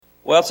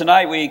Well,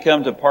 tonight we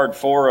come to part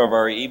 4 of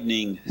our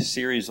evening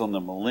series on the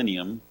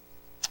millennium,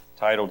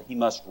 titled He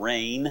Must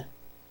Reign.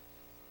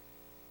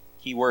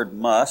 Keyword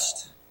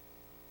must.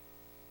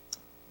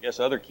 I guess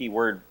other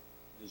keyword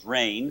is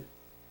reign.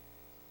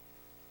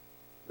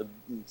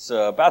 It's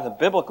about the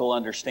biblical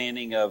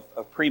understanding of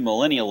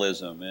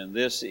premillennialism, and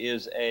this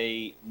is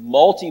a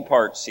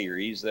multi-part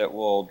series that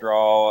will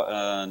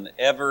draw an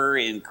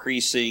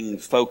ever-increasing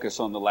focus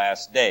on the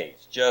last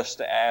days, just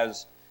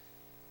as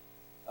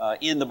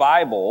in the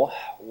Bible,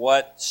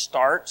 what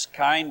starts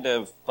kind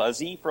of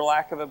fuzzy, for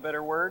lack of a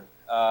better word,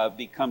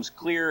 becomes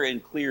clearer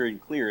and clearer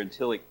and clearer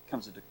until it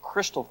comes into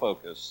crystal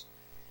focus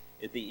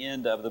at the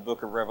end of the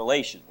book of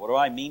Revelation. What do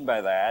I mean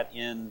by that?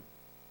 In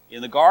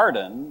the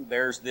garden,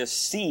 there's this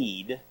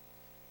seed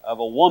of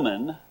a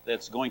woman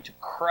that's going to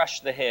crush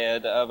the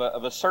head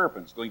of a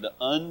serpent. It's going to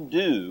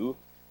undo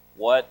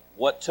what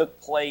took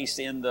place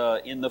in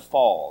the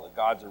fall,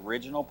 God's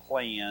original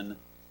plan.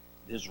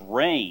 His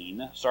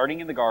reign,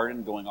 starting in the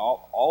garden, going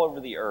all over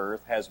the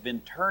earth, has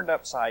been turned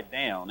upside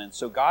down. And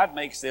so God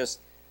makes this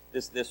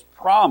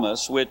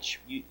promise, which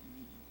you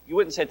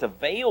wouldn't say it's a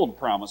veiled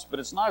promise, but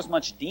it's not as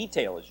much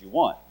detail as you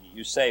want.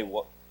 You say,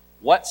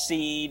 what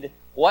seed,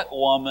 what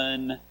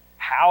woman,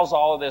 how's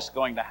all of this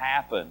going to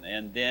happen?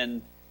 And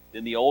then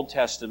the Old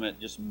Testament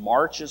just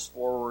marches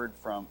forward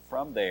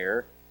from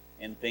there,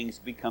 and things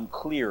become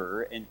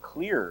clearer and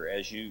clearer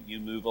as you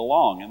move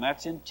along. And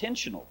that's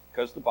intentional,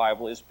 because the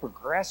Bible is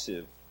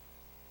progressive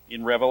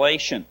in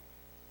Revelation.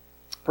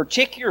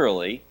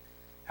 Particularly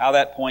how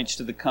that points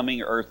to the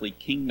coming earthly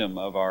kingdom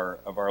of our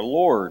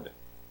Lord.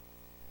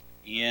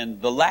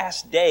 And the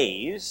last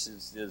days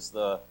is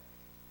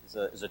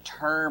a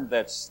term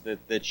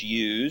that's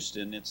used,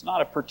 and it's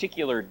not a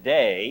particular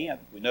day.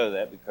 We know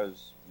that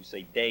because we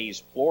say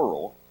days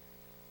plural.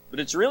 But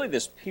it's really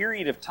this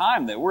period of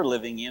time that we're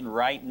living in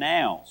right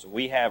now. So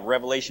we have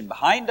Revelation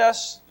behind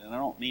us, and I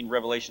don't mean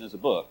Revelation as a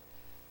book.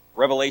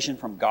 Revelation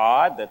from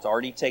God that's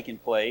already taken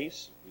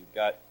place. We've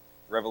got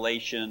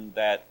revelation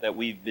that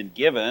we've been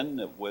given,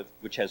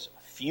 which has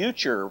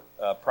future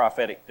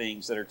prophetic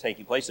things that are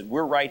taking place. And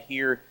we're right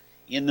here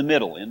in the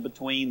middle, in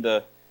between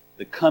the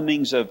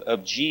comings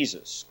of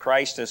Jesus.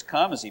 Christ has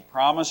come as He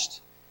promised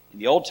in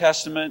the Old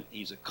Testament.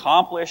 He's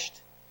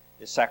accomplished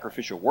His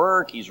sacrificial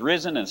work. He's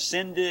risen and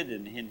ascended,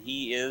 and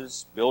He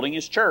is building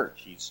His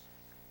church. He's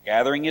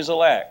gathering His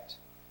elect.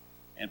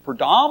 And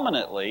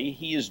predominantly,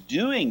 He is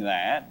doing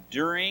that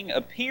during a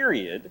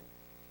period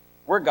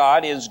where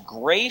God is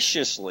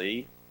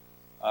graciously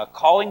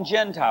calling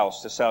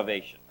Gentiles to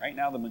salvation. Right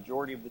now, the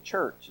majority of the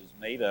church is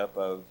made up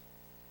of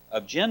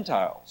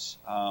Gentiles,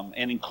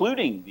 and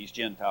including these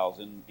Gentiles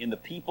in the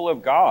people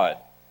of God.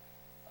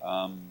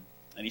 And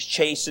He's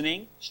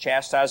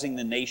chastising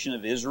the nation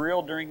of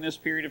Israel during this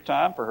period of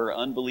time for her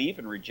unbelief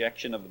and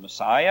rejection of the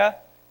Messiah.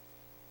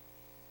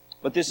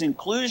 But this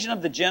inclusion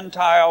of the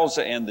Gentiles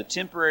and the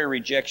temporary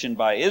rejection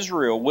by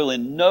Israel will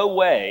in no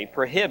way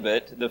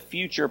prohibit the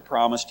future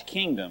promised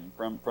kingdom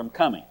from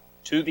coming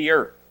to the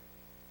earth.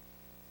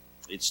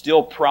 It's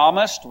still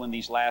promised when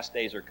these last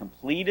days are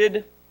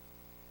completed.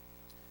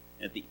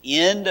 At the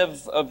end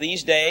of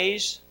these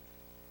days,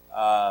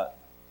 the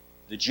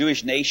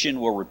Jewish nation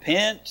will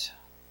repent.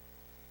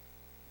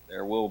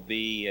 There will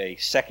be a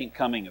second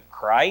coming of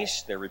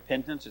Christ. Their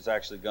repentance is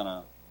actually going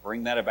to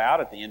bring that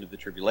about at the end of the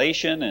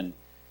tribulation, and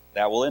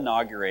that will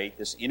inaugurate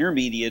this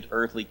intermediate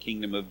earthly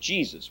kingdom of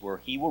Jesus, where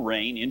He will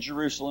reign in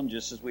Jerusalem,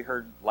 just as we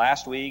heard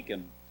last week,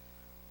 and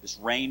this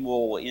reign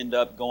will end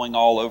up going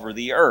all over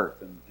the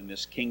earth. And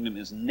this kingdom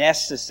is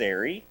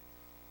necessary.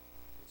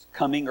 This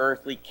coming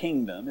earthly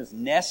kingdom is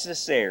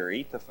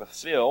necessary to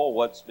fulfill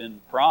what's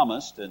been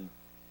promised and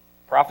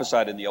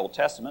prophesied in the Old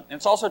Testament. And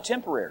it's also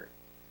temporary.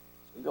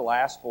 It's going to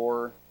last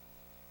for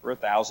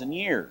 1,000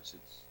 years.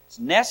 It's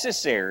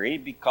necessary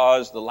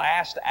because the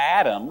last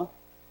Adam,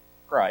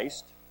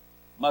 Christ,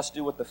 must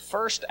do what the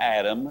first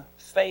Adam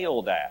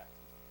failed at.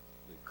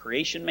 The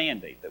creation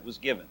mandate that was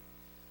given.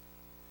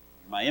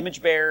 You're my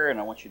image bearer, and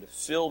I want you to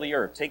fill the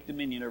earth. Take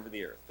dominion over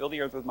the earth. Fill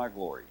the earth with my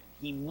glory.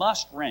 And He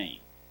must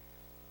reign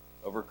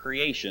over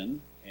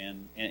creation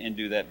and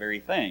do that very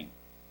thing.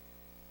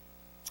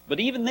 But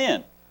even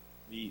then,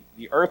 the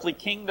earthly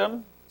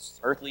kingdom,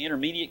 this earthly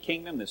intermediate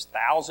kingdom, this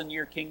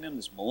 1,000-year kingdom,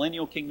 this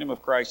millennial kingdom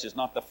of Christ is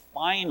not the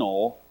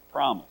final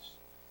promise.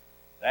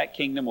 That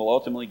kingdom will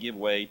ultimately give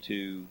way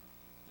to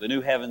the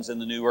new heavens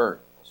and the new earth,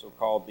 also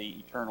called the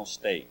eternal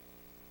state.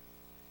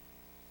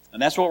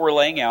 And that's what we're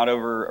laying out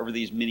over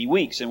these many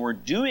weeks. And we're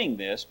doing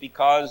this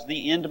because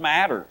the end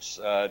matters.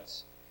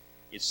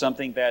 It's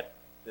something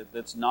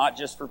that's not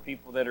just for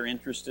people that are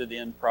interested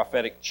in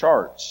prophetic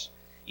charts.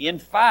 In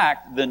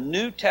fact, the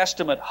New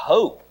Testament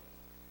hope,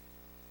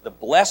 the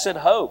blessed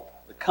hope,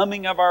 the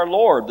coming of our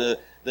Lord,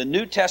 the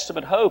New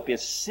Testament hope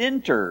is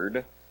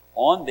centered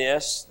on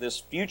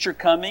this future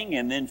coming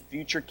and then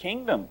future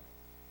kingdom.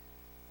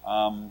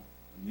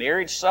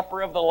 Marriage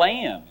supper of the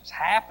Lamb is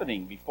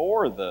happening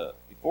before the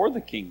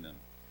kingdom.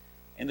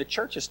 And the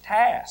church's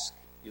task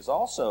is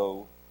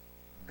also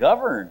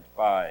governed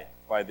by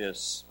by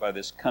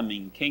this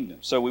coming kingdom.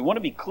 So we want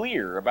to be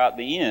clear about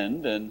the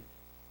end, and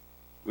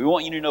we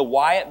want you to know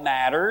why it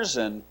matters,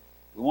 and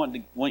we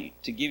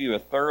want to give you a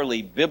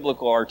thoroughly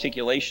biblical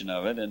articulation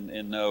of it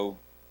and know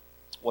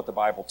what the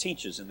Bible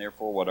teaches and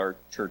therefore what our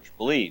church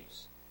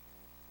believes.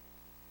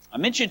 I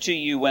mentioned to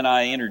you when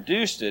I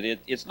introduced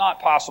it's not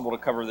possible to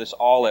cover this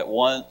all at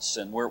once,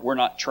 and we're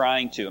not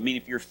trying to. I mean,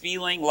 if you're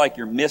feeling like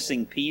you're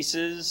missing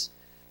pieces,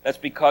 that's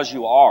because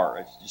you are.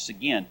 It's just,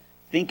 again,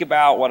 think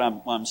about what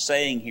I'm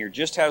saying here.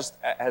 Just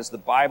as the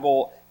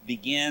Bible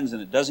begins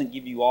and it doesn't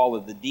give you all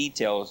of the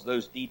details,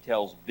 those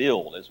details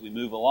build as we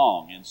move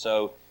along. And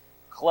so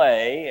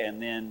Clay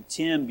and then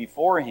Tim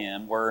before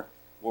him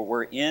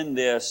we're in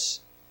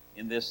this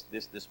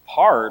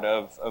part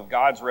of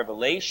God's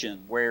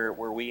revelation where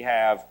we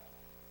have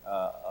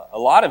a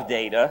lot of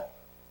data,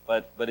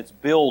 but it's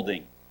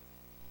building.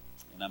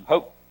 And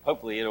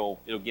hopefully it'll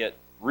get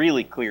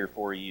really clear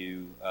for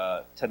you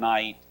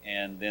tonight,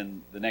 and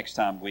then the next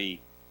time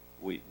we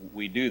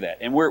do that.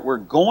 And we're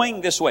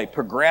going this way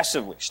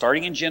progressively,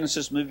 starting in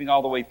Genesis, moving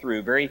all the way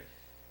through.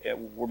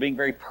 We're being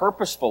very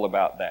purposeful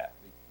about that,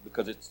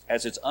 because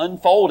as it's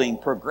unfolding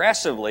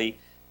progressively,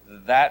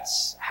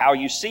 that's how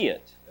you see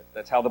it.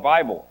 That's how the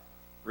Bible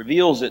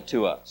reveals it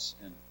to us.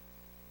 And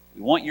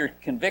we want your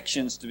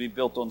convictions to be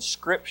built on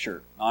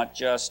Scripture, not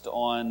just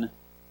on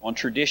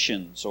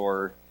traditions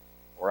or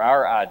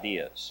our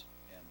ideas.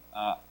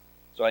 And,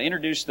 so I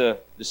introduced the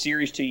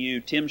series to you.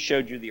 Tim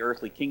showed you the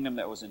earthly kingdom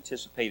that was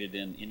anticipated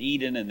in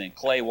Eden, and then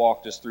Clay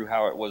walked us through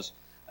how it was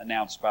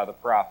announced by the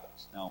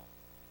prophets. Now,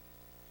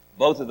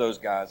 both of those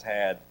guys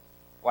had,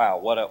 wow,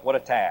 what a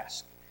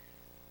task.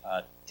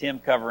 Tim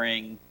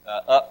covering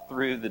up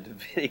through the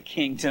Davidic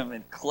kingdom,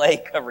 and Clay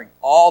covering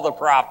all the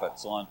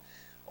prophets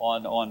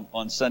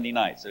on Sunday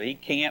night. So he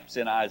camps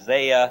in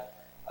Isaiah,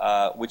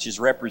 which is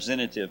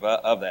representative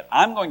of that.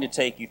 I'm going to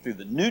take you through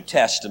the New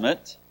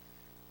Testament,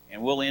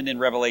 and we'll end in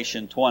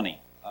Revelation 20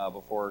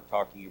 before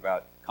talking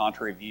about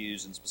contrary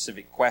views and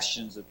specific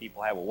questions that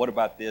people have. Well, what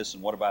about this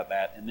and what about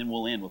that? And then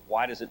we'll end with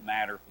why does it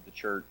matter for the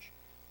church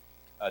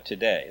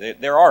today?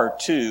 There are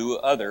two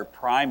other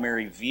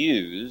primary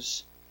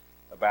views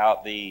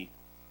about the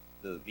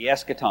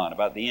eschaton,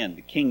 about the end,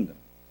 the kingdom.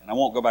 And I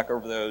won't go back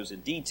over those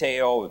in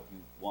detail. If you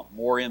want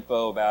more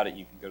info about it,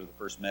 you can go to the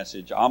first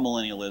message.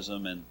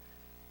 Amillennialism and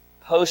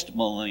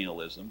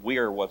postmillennialism. We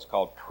are what's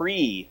called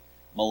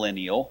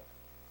pre-millennial.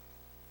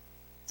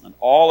 And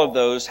all of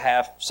those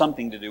have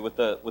something to do with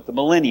the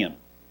millennium.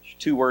 There's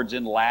two words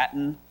in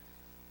Latin.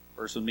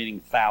 First one meaning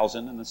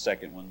 1,000, and the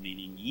second one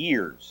meaning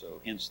years.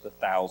 So hence the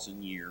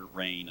 1,000-year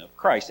reign of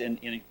Christ. And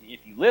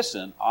if you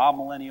listen,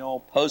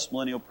 amillennial,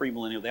 postmillennial,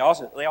 premillennial, they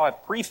all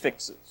have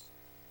prefixes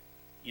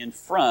in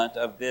front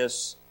of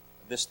this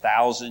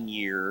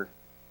 1,000-year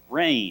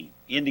reign,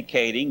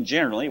 indicating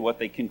generally what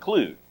they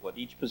conclude, what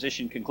each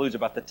position concludes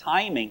about the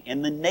timing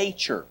and the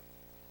nature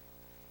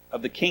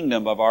of the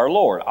kingdom of our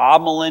Lord.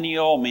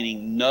 Amillennial,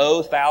 meaning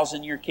no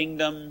 1,000-year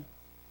kingdom,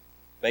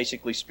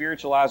 basically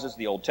spiritualizes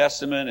the Old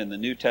Testament, and the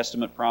New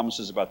Testament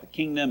promises about the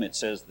kingdom. It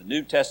says the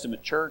New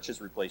Testament church has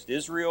replaced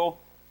Israel,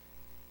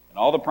 and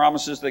all the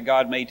promises that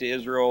God made to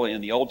Israel in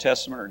the Old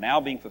Testament are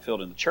now being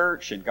fulfilled in the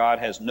church, and God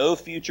has no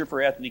future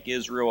for ethnic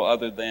Israel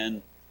other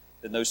than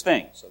those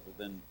things, other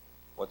than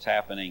what's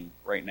happening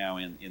right now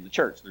in the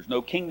church. There's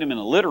no kingdom in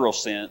a literal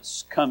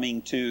sense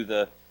coming to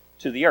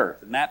the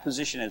earth, and that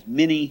position has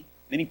many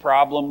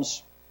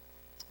problems,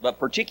 but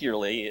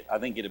particularly I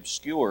think it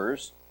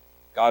obscures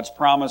God's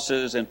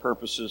promises and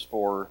purposes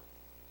for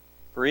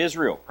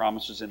Israel,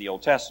 promises in the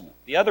Old Testament.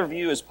 The other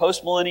view is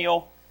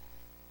postmillennial,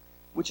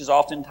 which is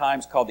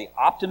oftentimes called the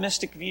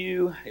optimistic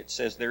view. It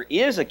says there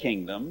is a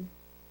kingdom,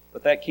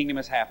 but that kingdom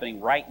is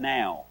happening right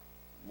now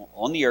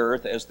on the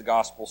earth as the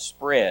gospel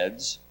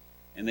spreads,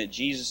 and that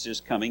Jesus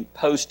is coming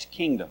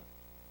post-kingdom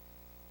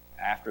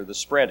after the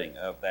spreading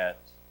of that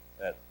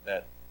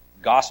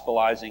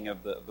gospelizing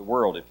of the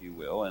world, if you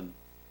will. And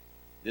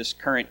this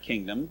current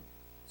kingdom,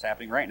 it's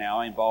happening right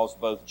now, involves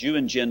both Jew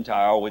and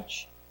Gentile,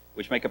 which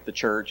make up the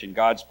church. And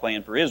God's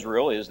plan for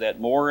Israel is that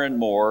more and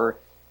more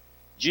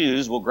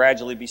Jews will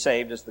gradually be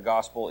saved as the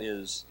gospel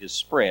is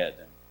spread.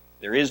 And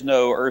there is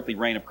no earthly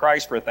reign of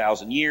Christ for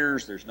 1,000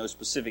 years. There's no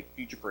specific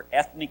future for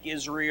ethnic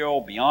Israel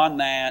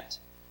beyond that.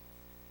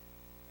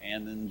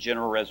 And then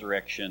general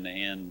resurrection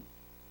and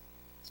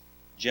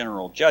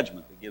general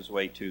judgment that gives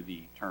way to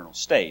the eternal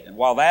state. And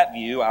while that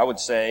view, I would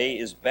say,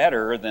 is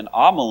better than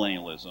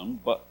amillennialism,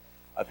 but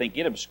I think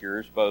it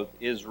obscures both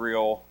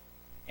Israel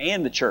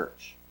and the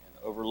church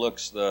and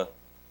overlooks the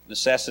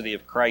necessity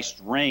of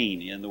Christ's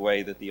reign in the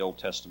way that the Old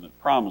Testament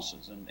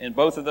promises. And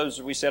both of those,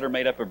 as we said, are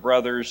made up of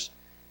brothers.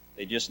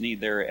 They just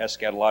need their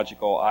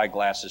eschatological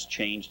eyeglasses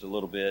changed a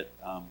little bit.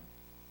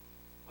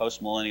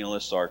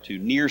 Postmillennialists are too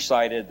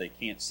nearsighted. They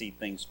can't see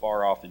things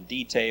far off in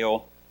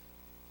detail.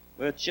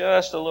 With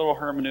just a little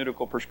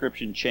hermeneutical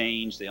prescription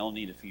change, they all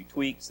need a few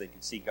tweaks. They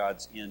can see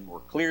God's end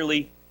more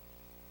clearly.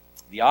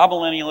 The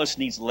amillennialist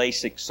needs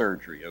LASIK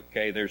surgery,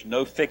 okay? There's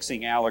no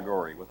fixing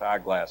allegory with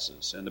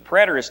eyeglasses. And the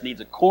preterist needs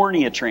a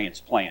cornea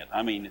transplant.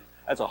 I mean,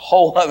 That's a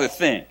whole other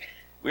thing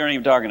we aren't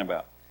even talking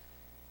about.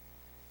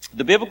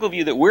 The biblical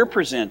view that we're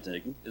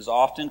presenting is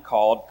often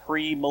called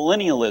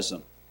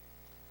premillennialism.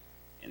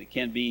 And it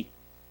can be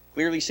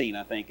clearly seen,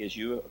 I think, as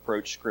you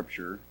approach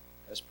Scripture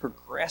as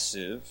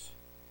progressive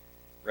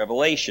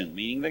revelation,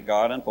 meaning that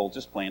God unfolds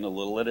His plan a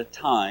little at a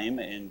time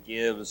and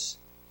gives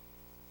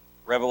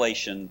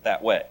revelation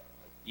that way.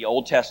 The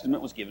Old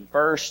Testament was given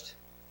first,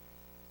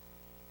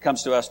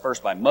 comes to us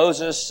first by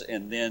Moses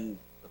and then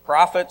the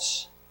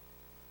prophets.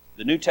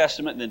 The New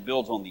Testament then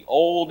builds on the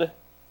Old and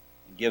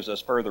gives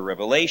us further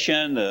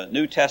revelation. The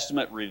New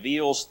Testament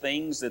reveals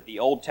things that the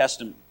Old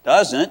Testament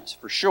doesn't,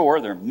 for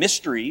sure. There are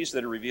mysteries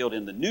that are revealed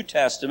in the New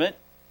Testament,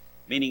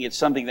 meaning it's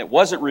something that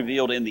wasn't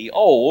revealed in the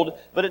Old,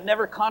 but it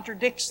never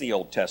contradicts the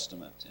Old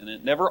Testament, and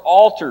it never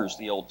alters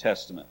the Old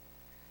Testament,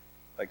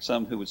 like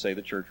some who would say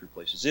the church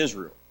replaces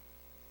Israel.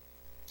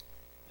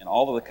 And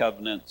all of the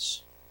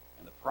covenants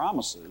and the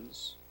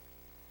promises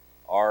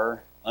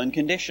are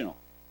unconditional,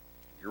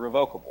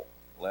 irrevocable,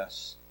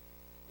 unless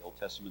the Old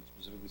Testament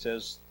specifically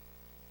says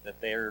that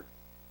they're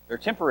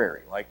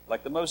temporary,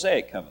 like the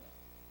Mosaic covenant.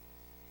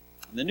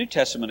 And the New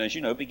Testament, as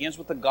you know, begins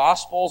with the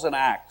Gospels and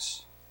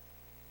Acts.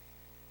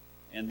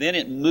 And then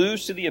it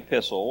moves to the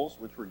epistles,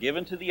 which were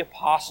given to the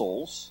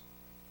apostles,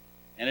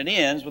 and it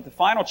ends with the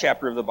final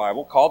chapter of the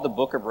Bible called the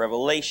Book of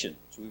Revelation,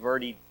 which we've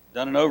already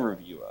done an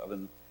overview of.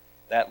 And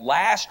that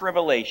last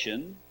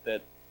revelation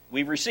that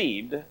we've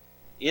received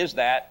is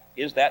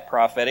that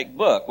prophetic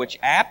book, which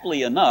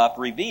aptly enough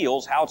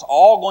reveals how it's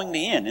all going to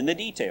end in the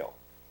detail.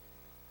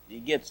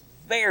 It gets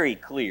very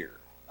clear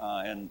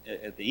and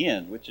at the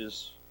end, which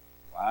is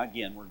why,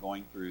 again, we're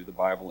going through the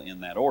Bible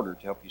in that order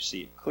to help you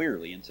see it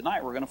clearly. And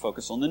tonight we're going to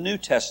focus on the New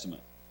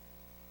Testament.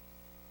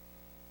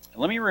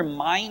 And let me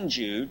remind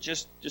you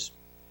just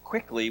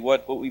quickly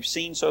what we've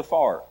seen so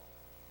far.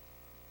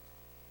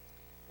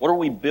 What are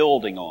we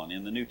building on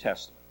in the New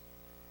Testament?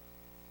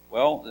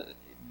 Well,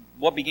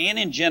 what began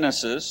in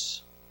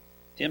Genesis,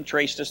 Tim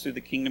traced us through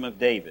the kingdom of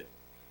David,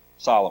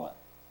 Solomon,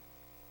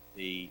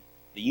 the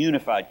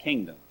unified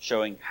kingdom,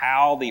 showing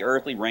how the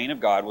earthly reign of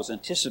God was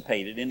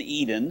anticipated in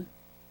Eden.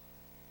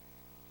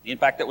 In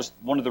fact, that was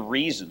one of the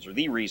reasons, or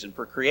the reason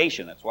for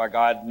creation. That's why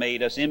God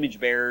made us image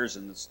bearers,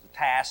 and it's the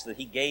task that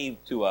He gave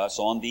to us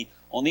on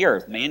the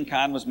earth.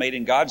 Mankind was made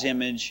in God's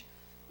image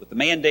with the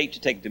mandate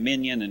to take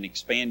dominion and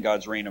expand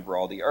God's reign over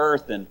all the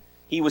earth. And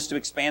He was to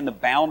expand the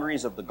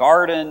boundaries of the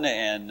garden,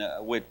 and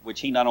which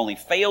He not only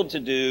failed to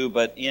do,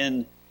 but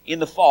in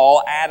the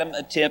fall, Adam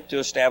attempted to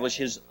establish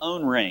his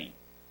own reign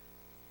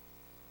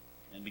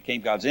and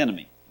became God's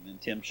enemy. And then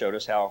Tim showed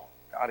us how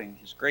God, in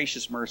His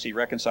gracious mercy,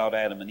 reconciled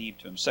Adam and Eve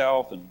to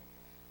Himself and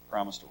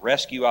promised a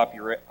rescue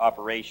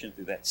operation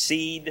through that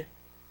seed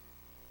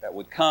that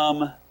would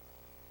come.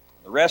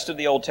 The rest of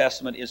the Old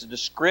Testament is a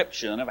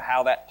description of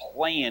how that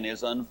plan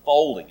is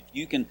unfolding. If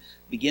you can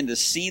begin to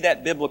see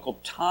that biblical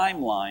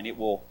timeline, it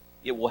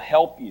will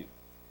help you.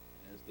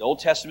 As the Old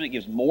Testament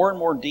gives more and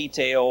more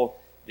detail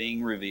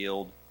being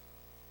revealed,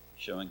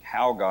 showing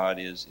how God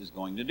is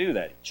going to do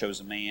that. He chose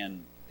a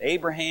man,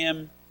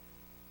 Abraham,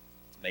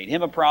 made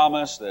him a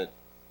promise that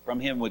from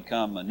him would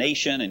come a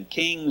nation and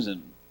kings,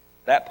 and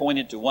that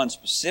pointed to one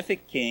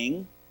specific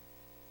king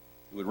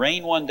who would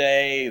reign one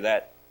day.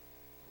 That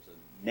was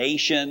a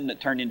nation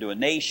that turned into a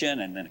nation,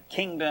 and then a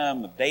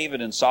kingdom of David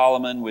and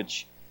Solomon,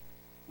 which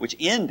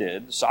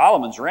ended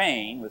Solomon's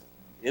reign with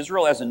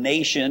Israel as a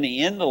nation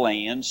in the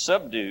land,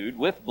 subdued,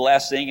 with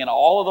blessing, and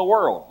all of the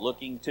world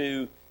looking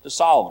to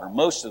Solomon, or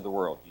most of the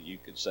world, you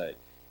could say.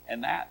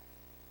 And that,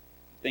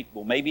 you think,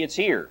 well, maybe it's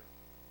here.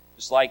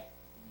 Just like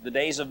the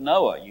days of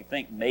Noah. You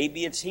think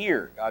maybe it's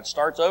here. God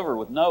starts over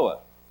with Noah.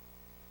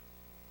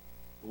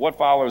 What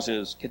follows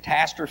is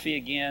catastrophe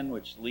again,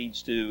 which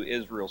leads to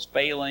Israel's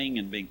failing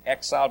and being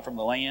exiled from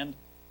the land.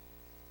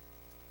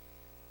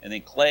 And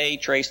then Clay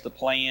traced the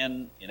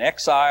plan in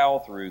exile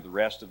through the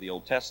rest of the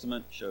Old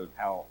Testament, showed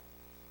how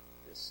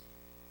this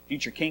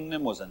future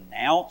kingdom was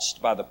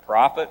announced by the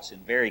prophets in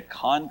very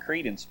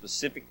concrete and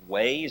specific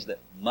ways that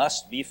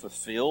must be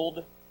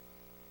fulfilled.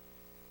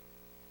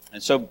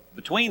 And so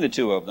between the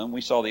two of them,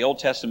 we saw the Old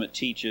Testament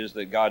teaches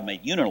that God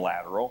made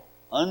unilateral,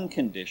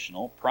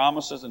 unconditional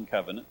promises and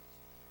covenants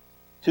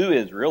to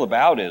Israel,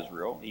 about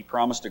Israel. He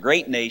promised a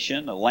great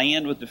nation, a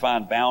land with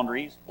defined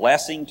boundaries,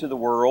 blessing to the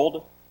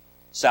world,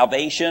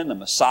 salvation, the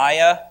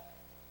Messiah,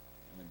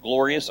 and the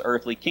glorious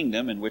earthly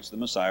kingdom in which the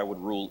Messiah would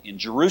rule in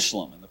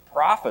Jerusalem. And the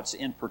prophets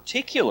in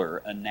particular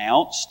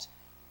announced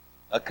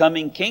a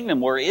coming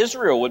kingdom where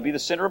Israel would be the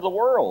center of the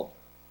world.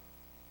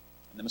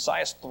 And the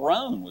Messiah's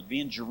throne would be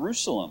in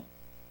Jerusalem.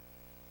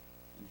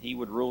 And He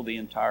would rule the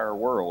entire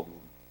world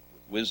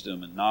with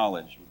wisdom and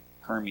knowledge,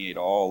 would permeate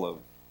all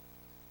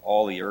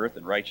the earth,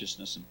 and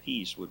righteousness and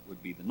peace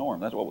would be the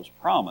norm. That's what was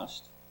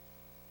promised.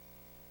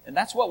 And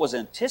that's what was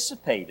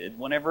anticipated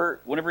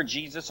whenever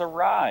Jesus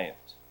arrived.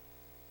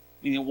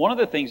 I mean, one of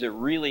the things that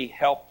really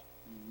helped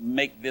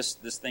make this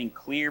thing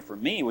clear for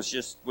me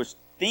was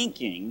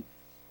thinking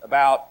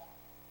about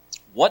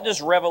what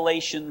does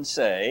Revelation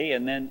say,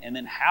 and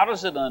then how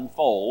does it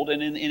unfold?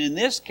 And in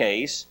this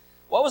case,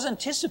 What was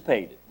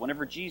anticipated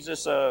whenever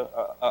Jesus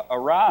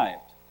arrived?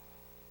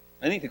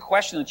 I think the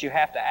question that you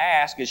have to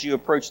ask as you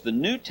approach the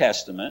New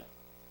Testament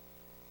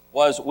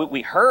was,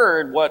 we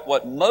heard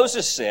what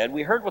Moses said,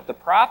 we heard what the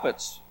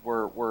prophets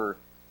were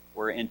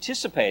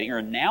anticipating or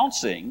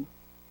announcing.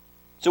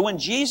 So when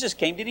Jesus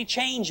came, did he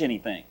change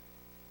anything?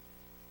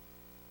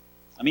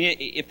 I mean,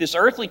 if this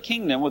earthly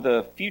kingdom with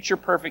a future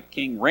perfect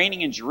king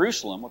reigning in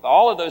Jerusalem with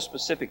all of those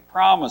specific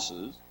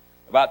promises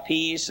about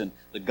peace and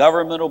the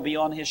government will be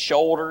on his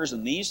shoulders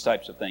and these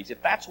types of things,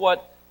 if that's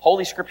what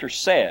Holy Scripture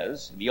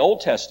says in the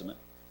Old Testament,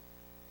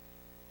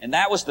 and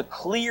that was the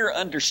clear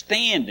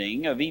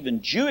understanding of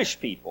even Jewish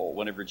people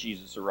whenever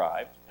Jesus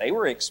arrived, they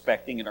were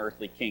expecting an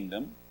earthly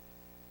kingdom,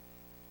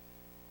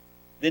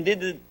 then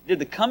did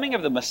the coming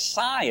of the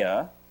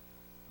Messiah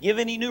give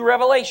any new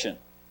revelation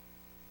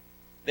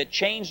that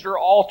changed or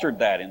altered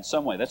that in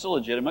some way? That's a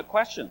legitimate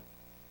question.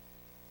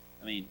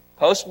 I mean,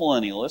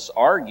 postmillennialists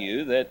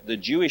argue that the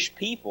Jewish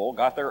people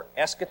got their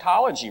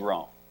eschatology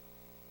wrong.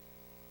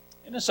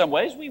 And in some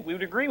ways, we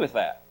would agree with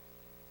that.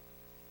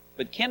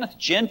 But Kenneth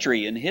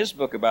Gentry, in his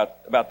book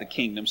about the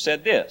kingdom,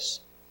 said this: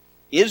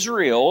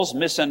 Israel's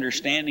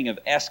misunderstanding of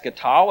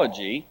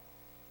eschatology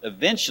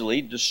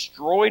eventually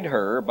destroyed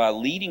her by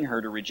leading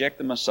her to reject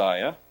the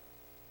Messiah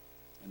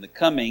and the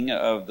coming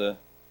of the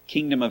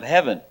kingdom of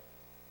heaven.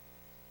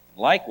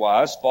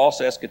 Likewise, false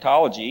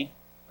eschatology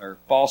or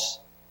false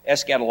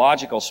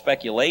eschatological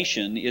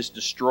speculation is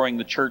destroying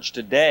the church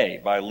today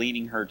by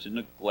leading her to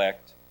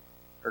neglect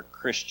her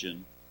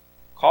Christian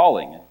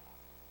calling.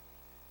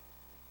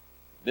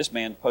 This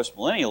man,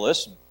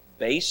 postmillennialist,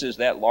 bases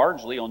that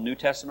largely on New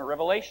Testament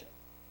revelation.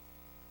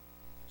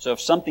 So if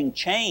something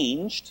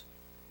changed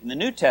in the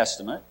New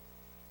Testament,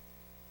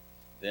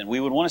 then we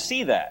would want to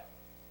see that.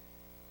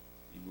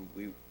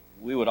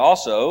 We would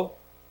also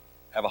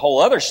have a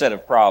whole other set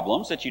of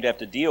problems that you'd have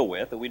to deal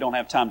with that we don't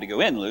have time to go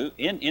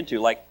into.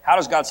 Like, how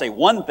does God say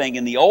one thing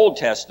in the Old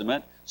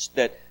Testament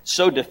that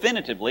so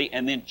definitively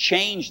and then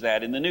change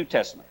that in the New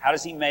Testament? How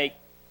does he make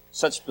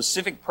such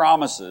specific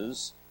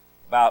promises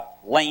about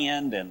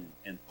land and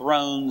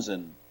thrones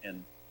and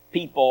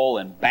people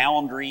and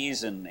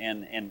boundaries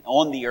and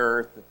on the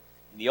earth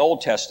in the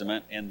Old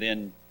Testament and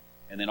then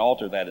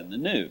alter that in the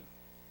New?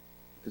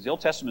 Because the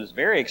Old Testament is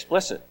very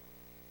explicit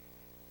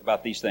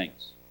about these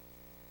things.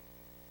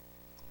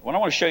 What I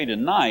want to show you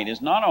tonight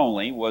is not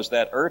only was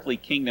that earthly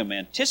kingdom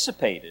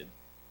anticipated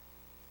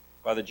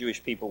by the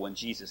Jewish people when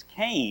Jesus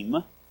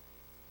came,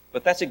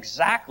 but that's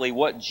exactly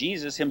what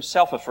Jesus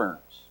himself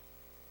affirms.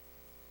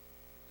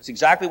 It's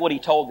exactly what he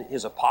told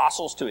his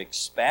apostles to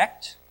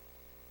expect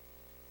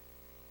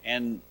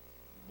and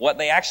what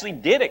they actually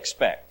did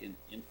expect.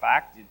 In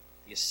fact,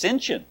 the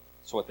ascension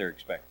is what they're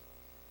expecting.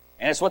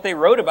 And it's what they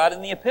wrote about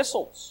in the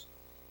epistles.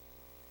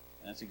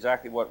 And that's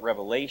exactly what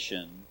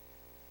Revelation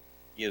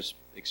gives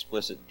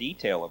explicit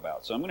detail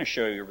about. So I'm going to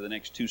show you over the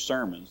next two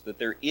sermons that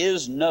there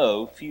is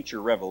no future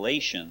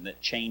revelation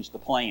that changed the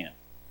plan.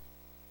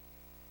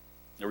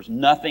 There was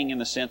nothing in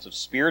the sense of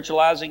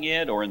spiritualizing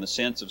it or in the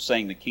sense of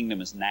saying the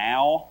kingdom is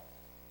now.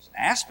 It's an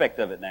aspect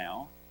of it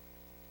now,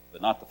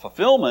 but not the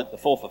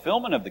full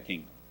fulfillment of the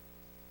kingdom.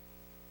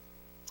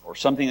 Or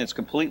something that's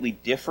completely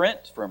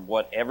different from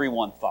what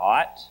everyone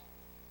thought.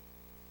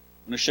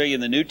 I'm going to show you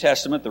in the New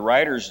Testament, the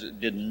writers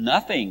did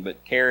nothing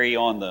but carry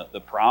on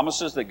the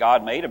promises that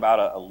God made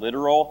about a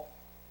literal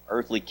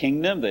earthly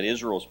kingdom that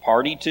Israel's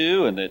party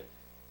to and that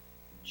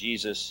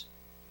Jesus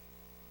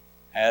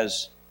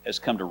has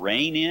come to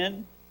reign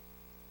in.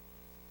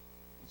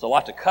 It's a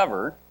lot to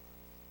cover.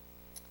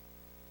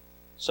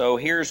 So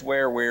here's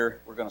where we're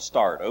going to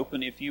start.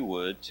 Open, if you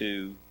would,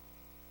 to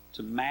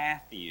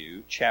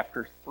Matthew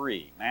chapter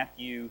 3.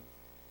 Matthew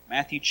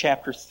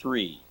chapter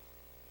 3.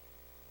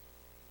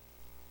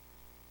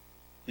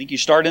 I think you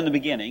start in the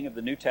beginning of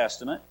the New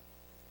Testament.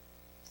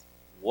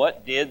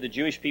 What did the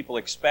Jewish people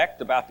expect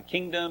about the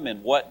kingdom,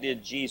 and what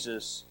did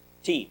Jesus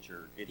teach,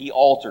 or did he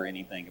alter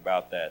anything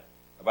about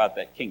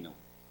that kingdom?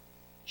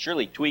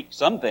 Surely tweak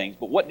some things,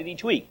 but what did he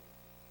tweak?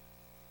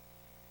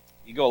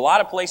 You go a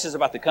lot of places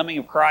about the coming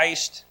of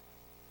Christ,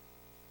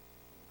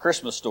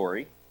 Christmas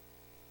story,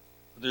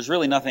 but there's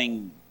really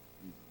nothing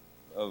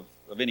of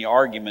any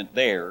argument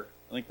there.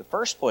 I think the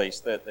first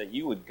place that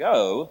you would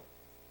go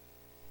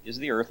is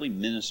the earthly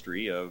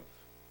ministry of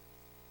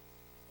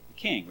the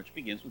king, which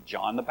begins with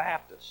John the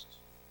Baptist,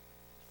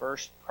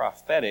 first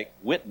prophetic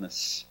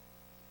witness.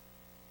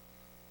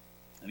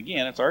 And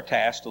again, it's our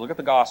task to look at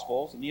the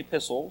Gospels and the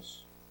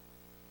epistles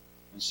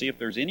and see if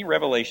there's any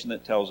revelation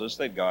that tells us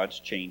that God's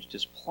changed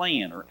his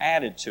plan or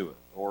added to it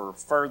or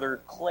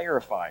further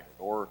clarified it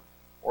or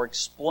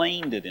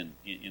explained it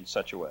in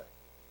such a way.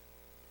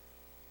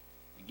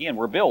 Again,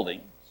 we're building.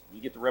 So when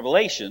we get to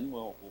Revelation,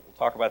 we'll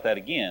talk about that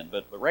again.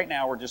 But right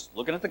now we're just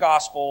looking at the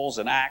Gospels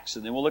and Acts,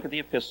 and then we'll look at the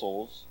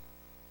epistles.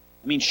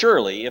 I mean,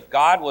 surely, if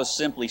God was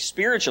simply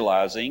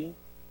spiritualizing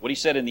what he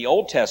said in the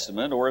Old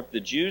Testament, or if the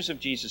Jews of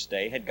Jesus'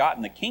 day had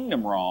gotten the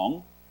kingdom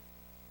wrong,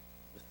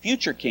 the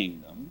future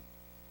kingdom,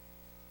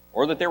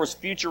 or that there was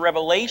future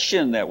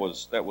revelation that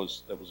was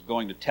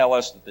going to tell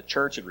us that the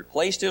church had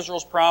replaced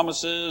Israel's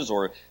promises,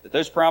 or that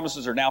those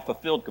promises are now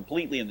fulfilled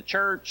completely in the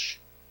church,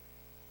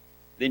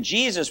 then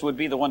Jesus would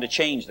be the one to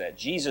change that.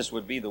 Jesus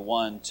would be the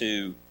one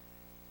to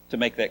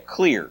make that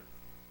clear.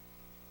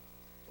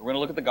 We're going to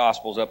look at the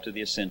Gospels up to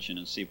the Ascension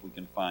and see if we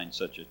can find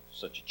such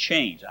a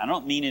change. I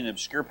don't mean in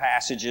obscure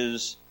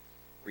passages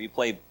where you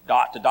play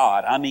dot to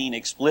dot. I mean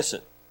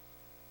explicit.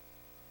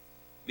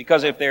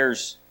 Because if there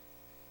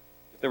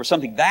was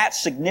something that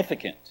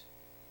significant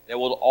that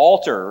will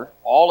alter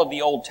all of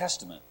the Old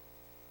Testament,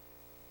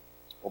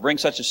 or bring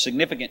such a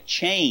significant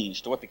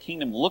change to what the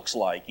kingdom looks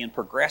like in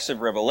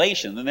progressive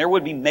revelation, then there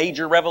would be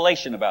major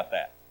revelation about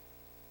that.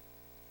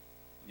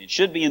 It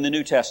should be in the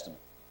New Testament,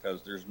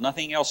 because there's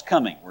nothing else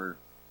coming. We're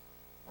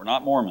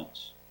not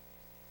Mormons.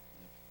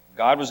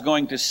 God was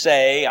going to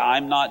say,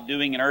 I'm not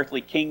doing an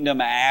earthly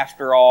kingdom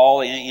after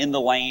all in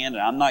the land,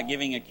 and I'm not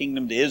giving a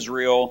kingdom to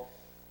Israel.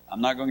 I'm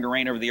not going to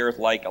reign over the earth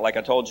like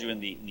I told you in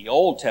the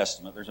Old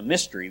Testament. There's a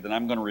mystery that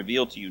I'm going to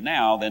reveal to you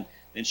now. Then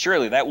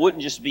surely that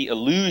wouldn't just be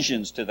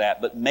allusions to that,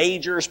 but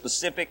major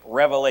specific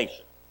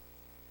revelation.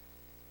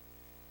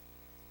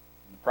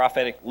 The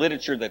prophetic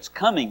literature that's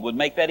coming would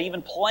make that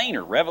even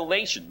plainer.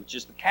 Revelation, which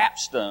is the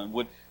capstone,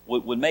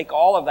 would make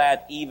all of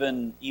that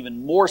even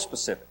more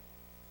specific.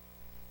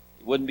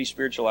 It wouldn't be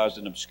spiritualized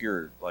and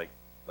obscured like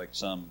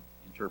some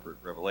interpret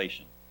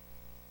Revelation.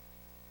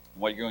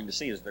 And what you're going to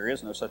see is there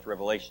is no such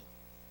revelation.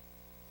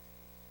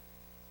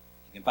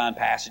 You can find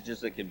passages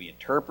that can be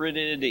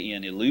interpreted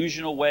in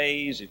illusional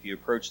ways if you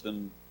approach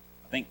them,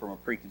 I think, from a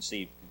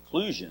preconceived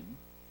conclusion.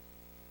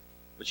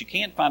 But you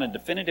can't find a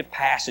definitive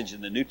passage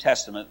in the New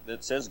Testament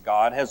that says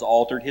God has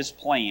altered His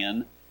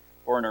plan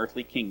for an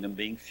earthly kingdom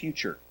being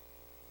future.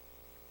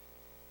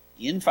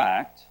 In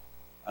fact,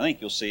 I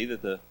think you'll see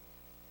that the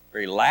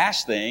very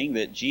last thing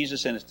that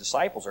Jesus and His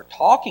disciples are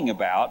talking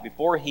about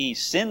before He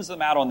sends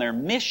them out on their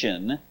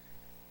mission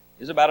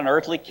is about an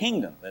earthly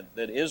kingdom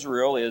that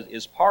Israel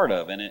is part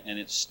of, and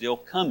it's still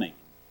coming.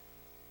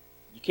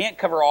 You can't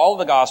cover all of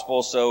the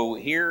Gospels, so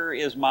here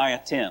is my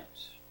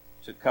attempt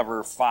to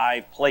cover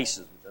 5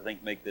 places, which I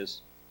think make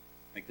this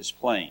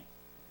plain.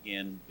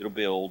 Again, it'll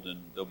build,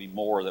 and there'll be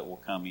more that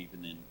will come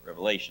even in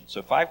Revelation.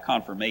 So 5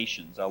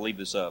 confirmations. I'll leave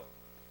this up.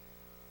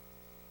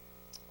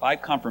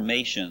 5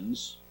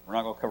 confirmations. We're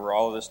not going to cover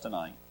all of this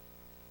tonight.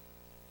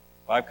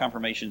 5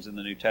 confirmations in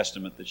the New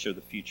Testament that show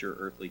the future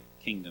earthly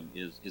kingdom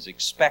is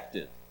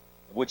expected,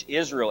 of which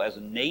Israel as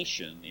a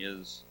nation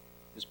is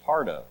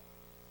part of.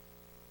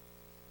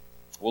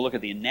 We'll look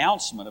at the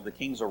announcement of the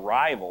king's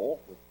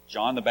arrival with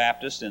John the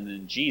Baptist and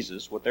then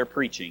Jesus, what they're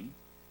preaching.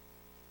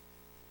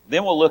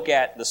 Then we'll look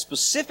at the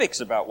specifics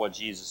about what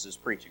Jesus is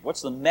preaching.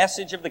 What's the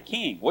message of the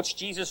king? What's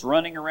Jesus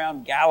running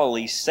around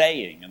Galilee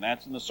saying? And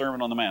that's in the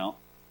Sermon on the Mount.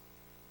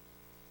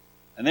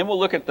 And then we'll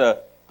look at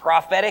the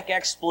prophetic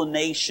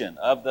explanation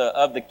of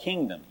the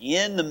kingdom.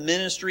 In the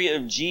ministry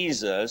of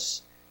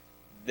Jesus,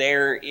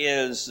 there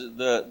is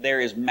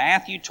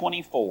Matthew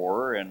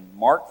 24 and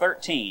Mark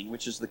 13,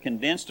 which is the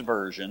condensed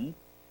version,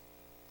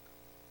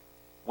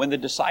 when the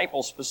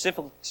disciples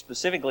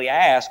specifically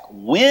ask,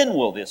 when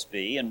will this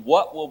be, and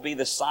what will be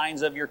the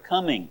signs of your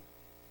coming?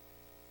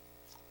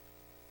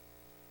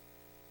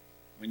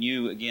 When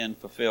you, again,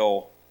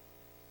 fulfill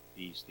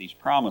these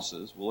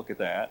promises, we'll look at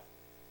that.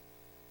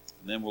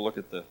 And then we'll look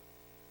at the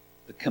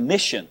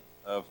commission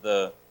of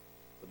the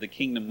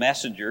kingdom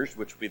messengers,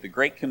 which will be the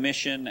Great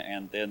Commission,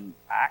 and then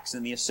Acts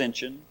and the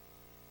Ascension,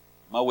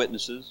 my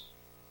witnesses,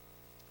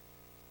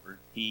 where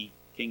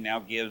King now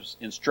gives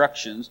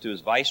instructions to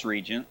his vice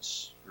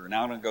regents, who are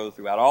now going to go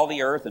throughout all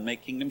the earth and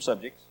make kingdom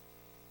subjects.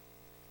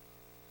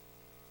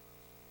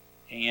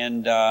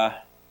 And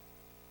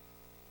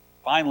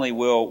finally,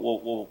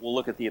 we'll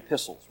look at the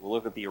epistles. We'll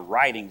look at the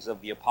writings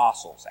of the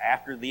apostles.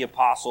 After the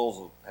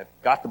apostles have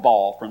got the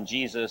ball from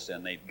Jesus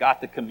and they've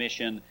got the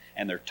commission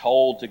and they're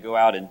told to go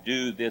out and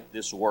do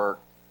this work,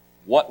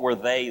 what were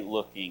they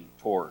looking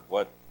toward?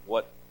 What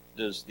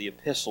does the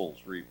epistles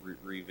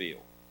reveal?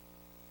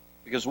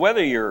 Because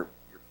whether you're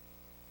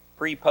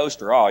pre,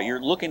 post, or all, you're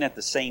looking at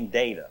the same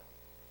data.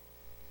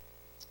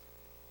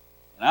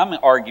 And I'm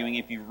arguing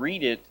if you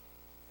read it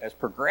as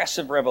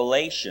progressive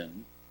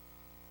revelation,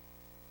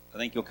 I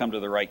think you'll come to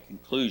the right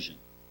conclusion.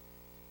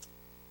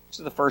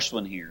 So the first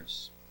one here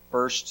is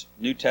first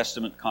New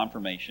Testament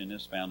confirmation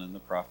is found in the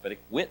prophetic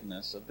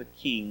witness of the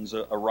king's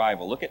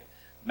arrival. Look at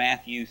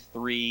Matthew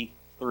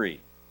 3:3.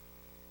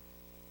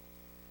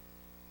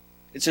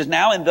 It says,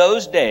 "Now in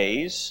those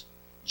days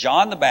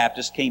John the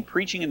Baptist came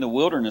preaching in the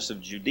wilderness of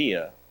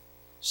Judea,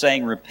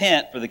 saying,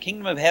 'Repent, for the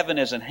kingdom of heaven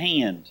is at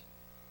hand.'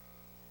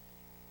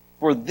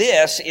 For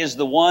this is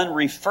the one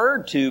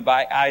referred to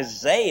by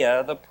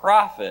Isaiah the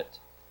prophet,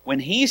 when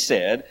he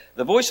said,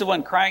 'The voice of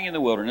one crying in the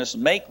wilderness,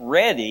 make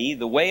ready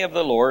the way of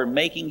the Lord,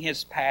 making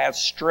his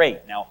paths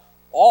straight.'" Now,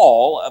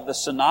 all of the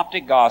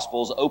synoptic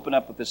gospels open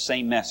up with the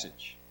same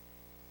message.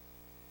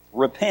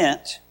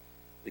 Repent,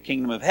 the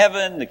kingdom of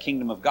heaven, the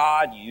kingdom of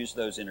God, you use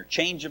those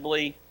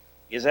interchangeably,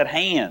 is at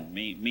hand,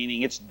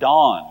 meaning it's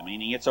dawned,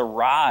 meaning it's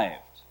arrived.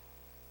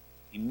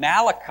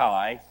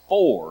 Malachi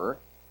 4,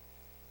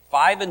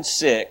 5 and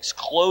 6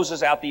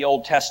 closes out the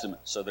Old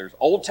Testament. So there's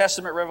Old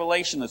Testament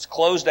revelation that's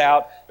closed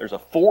out. There's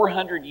a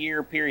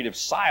 400-year period of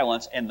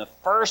silence, and the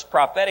first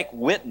prophetic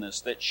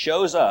witness that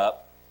shows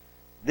up,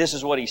 this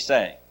is what he's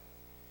saying.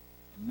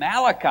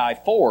 Malachi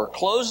 4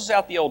 closes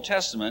out the Old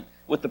Testament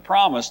with the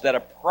promise that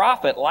a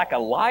prophet like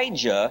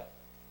Elijah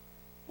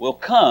will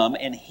come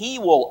and he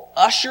will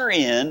usher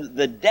in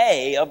the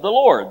day of the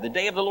Lord, the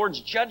day of the Lord's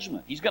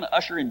judgment. He's going to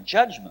usher in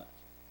judgment.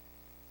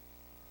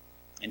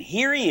 And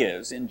here he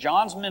is in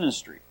John's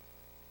ministry.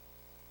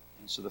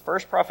 And so the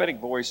first prophetic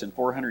voice in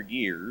 400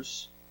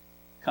 years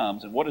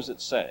comes, and what does it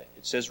say?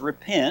 It says,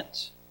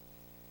 repent,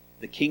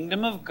 the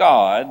kingdom of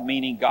God,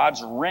 meaning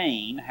God's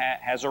reign,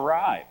 has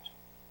arrived.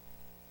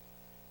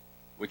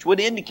 Which would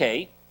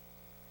indicate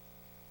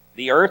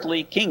the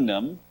earthly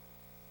kingdom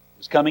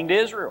is coming to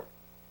Israel,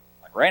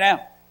 like right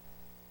now.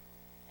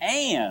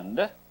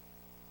 And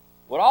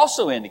would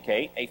also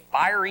indicate a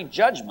fiery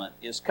judgment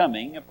is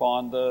coming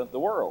upon the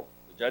world.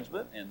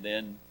 Judgment and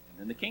then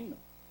the kingdom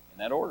in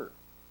that order.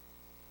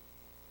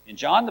 And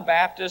John the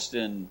Baptist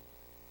and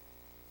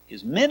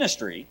his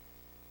ministry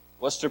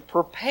was to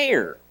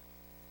prepare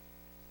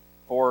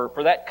for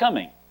that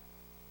coming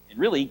and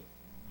really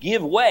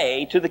give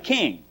way to the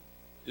king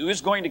who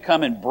is going to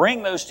come and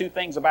bring those two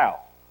things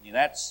about. I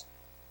mean,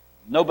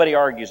 nobody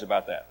argues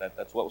about that.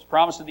 That's what was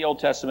promised in the Old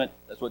Testament.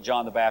 That's what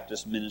John the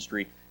Baptist's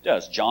ministry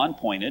does. John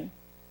pointed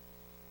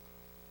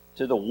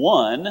to the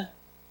one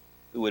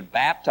who would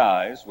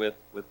baptize with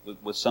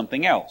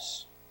something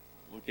else.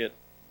 Look at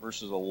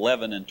verses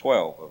 11 and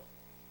 12 of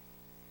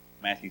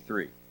Matthew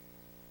 3.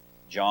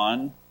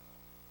 John,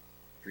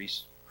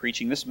 he's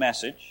preaching this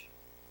message.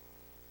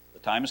 The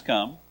time has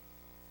come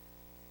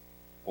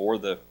for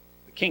the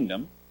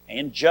kingdom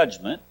and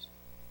judgment.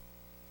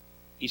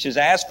 He says,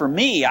 as for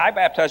me, I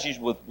baptize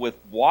you with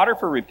water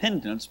for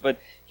repentance, but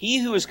he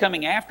who is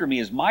coming after me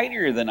is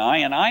mightier than I,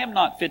 and I am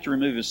not fit to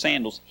remove his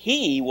sandals.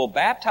 He will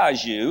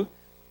baptize you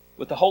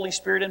with the Holy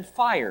Spirit and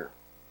fire.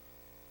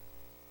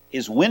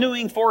 His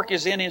winnowing fork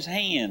is in his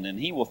hand, and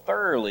he will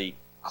thoroughly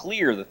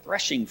clear the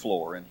threshing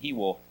floor, and he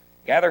will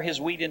gather his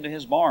wheat into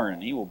his barn,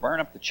 and he will burn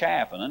up the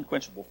chaff in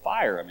unquenchable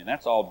fire. I mean,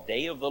 that's all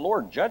day of the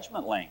Lord,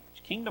 judgment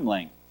language, kingdom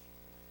language.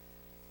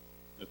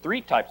 There are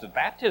three types of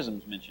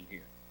baptisms mentioned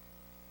here.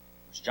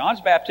 There's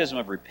John's baptism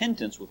of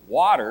repentance with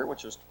water,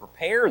 which was to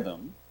prepare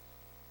them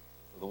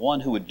for the one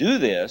who would do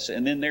this,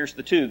 and then there's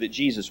the two that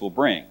Jesus will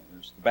bring.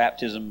 There's the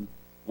baptism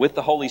with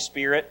the Holy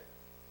Spirit,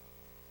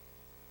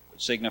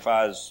 which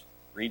signifies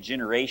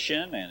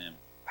regeneration and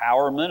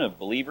empowerment of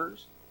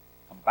believers.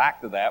 Come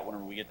back to that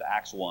whenever we get to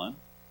Acts 1.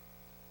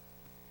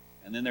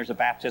 And then there's a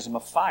baptism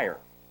of fire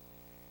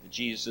that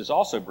Jesus is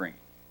also bringing,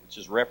 which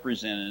is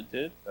represents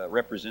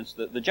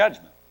the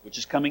judgment, which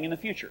is coming in the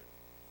future.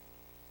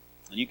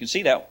 And you can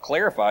see that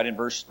clarified in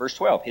verse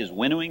 12. His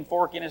winnowing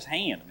fork in his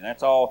hand. I mean,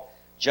 that's all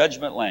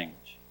judgment language.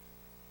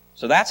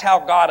 So that's how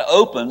God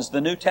opens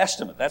the New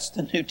Testament. That's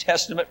the New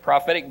Testament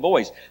prophetic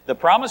voice. The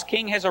promised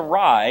king has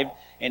arrived,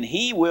 and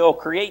he will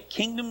create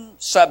kingdom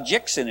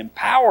subjects and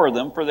empower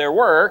them for their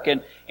work,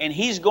 and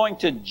he's going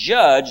to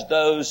judge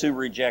those who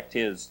reject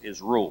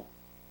his rule.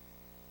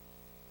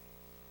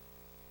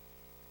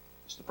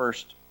 It's the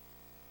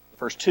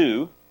first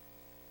two.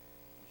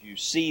 You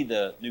see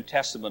the New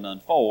Testament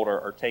unfold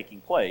are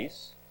taking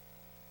place.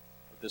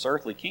 But this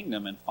earthly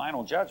kingdom and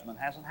final judgment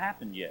hasn't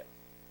happened yet.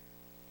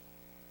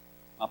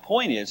 My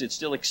point is, it's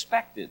still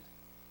expected.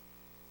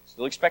 It's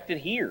still expected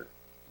here.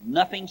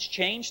 Nothing's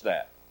changed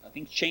that.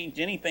 Nothing's changed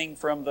anything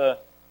from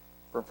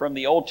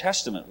the Old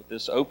Testament with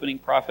this opening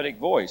prophetic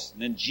voice.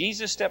 And then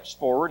Jesus steps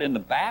forward in the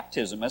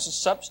baptism as a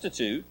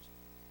substitute.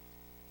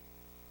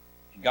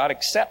 And God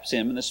accepts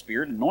him, and the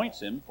Spirit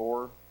anoints him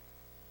for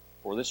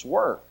this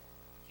work.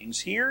 The king's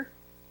here.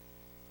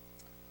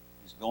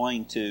 He's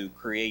going to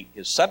create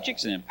his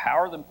subjects and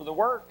empower them for the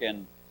work,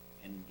 and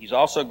he's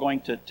also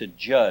going to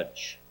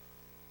judge.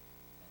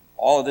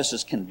 All of this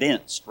is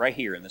condensed right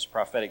here in this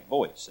prophetic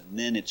voice, and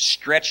then it's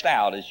stretched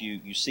out as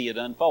you see it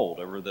unfold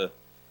over the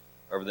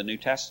New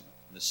Testament.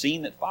 The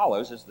scene that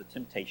follows is the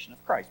temptation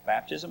of Christ,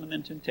 baptism and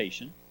then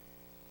temptation,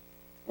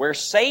 where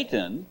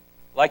Satan,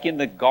 like in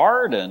the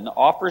garden,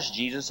 offers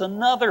Jesus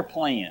another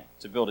plan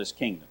to build his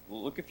kingdom.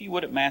 Look, if you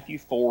would, at Matthew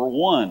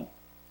 4:1.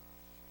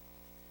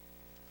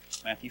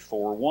 Matthew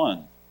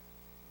 4:1.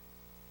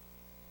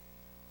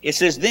 It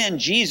says, then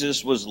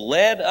Jesus was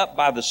led up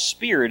by the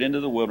Spirit into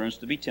the wilderness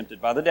to be tempted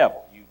by the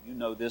devil. You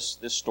know this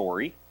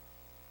story.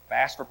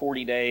 Fast for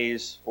 40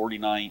 days, 40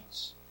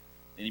 nights.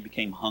 Then he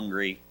became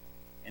hungry.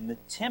 And the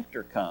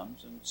tempter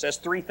comes and says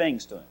three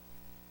things to him.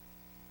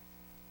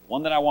 The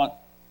one that I want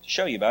to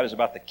show you about is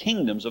about the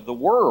kingdoms of the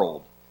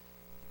world.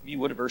 If you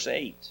would, at verse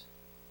 8.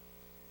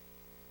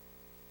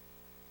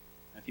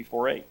 Matthew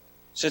 4:8. It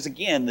says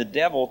again, the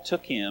devil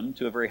took him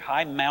to a very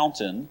high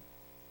mountain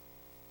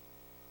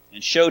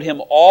and showed him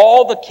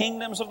all the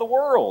kingdoms of the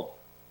world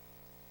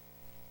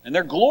and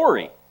their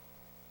glory.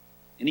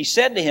 And he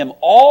said to him,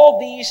 all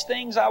these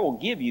things I will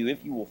give you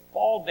if you will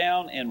fall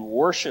down and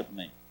worship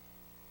me.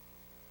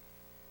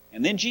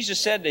 And then Jesus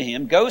said to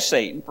him, "Go,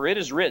 Satan, for it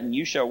is written,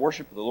 you shall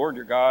worship the Lord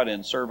your God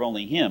and serve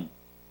only him."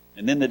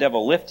 And then the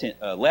devil left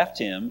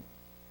him,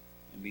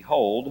 and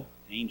behold,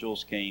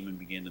 angels came and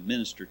began to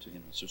minister to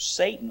him. So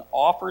Satan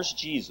offers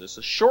Jesus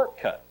a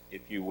shortcut,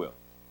 if you will.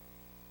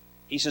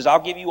 He says, "I'll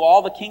give you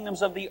all the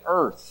kingdoms of the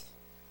earth."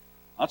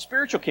 Not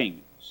spiritual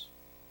kingdoms,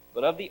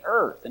 but of the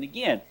earth. And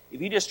again, if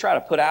you just try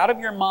to put out of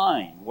your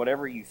mind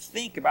whatever you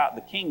think about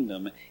the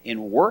kingdom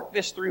and work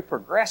this through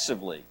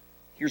progressively,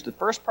 here's the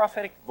first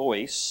prophetic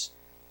voice,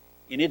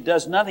 and it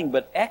does nothing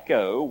but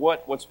echo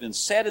what's been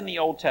said in the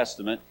Old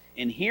Testament.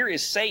 And here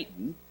is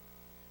Satan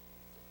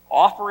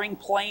offering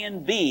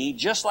plan B,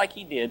 just like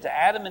he did to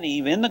Adam and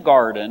Eve in the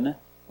garden,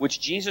 which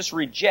Jesus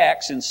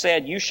rejects and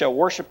said, "You shall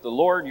worship the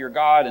Lord your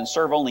God and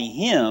serve only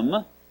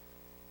him."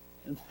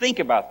 And think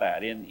about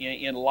that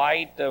in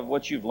light of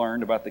what you've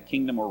learned about the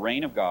kingdom or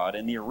reign of God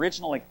and the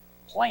original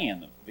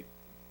plan of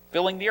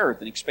filling the earth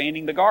and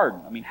expanding the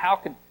garden. I mean, how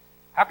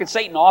could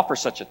Satan offer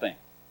such a thing?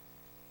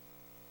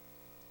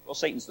 Well,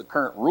 Satan's the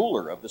current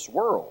ruler of this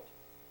world,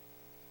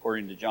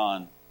 according to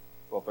John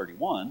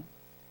 12:31,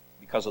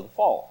 because of the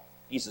fall.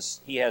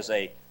 He has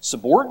a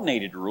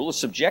subordinated rule, a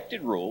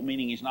subjected rule,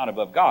 meaning he's not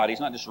above God. He's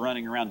not just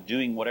running around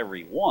doing whatever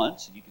he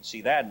wants. And you can see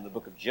that in the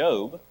book of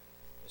Job,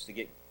 just to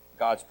get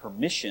God's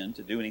permission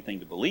to do anything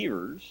to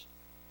believers.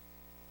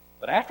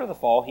 But after the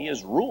fall, he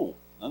has ruled,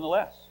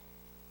 nonetheless.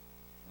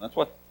 And that's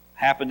what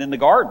happened in the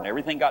garden.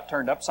 Everything got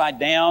turned upside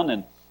down,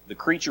 and the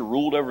creature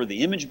ruled over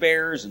the image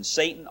bearers, and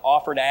Satan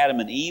offered Adam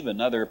and Eve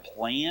another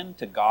plan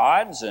to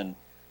God's, and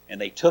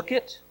they took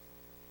it.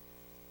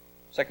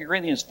 2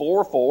 Corinthians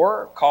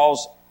 4:4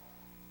 calls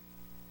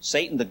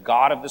Satan the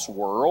god of this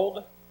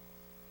world.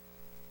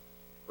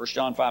 1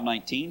 John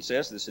 5:19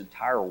 says this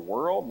entire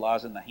world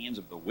lies in the hands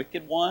of the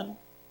wicked one.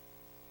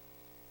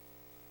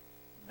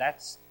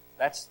 That's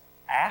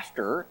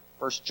after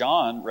 1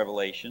 John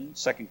revelation.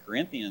 2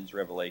 Corinthians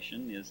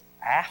revelation is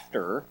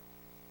after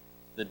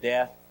the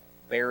death,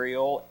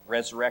 burial,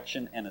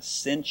 resurrection, and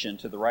ascension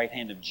to the right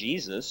hand of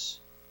Jesus.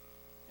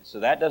 And so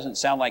that doesn't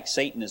sound like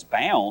Satan is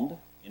bound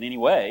in any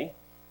way.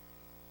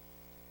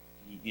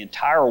 The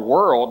entire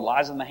world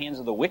lies in the hands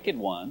of the wicked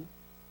one.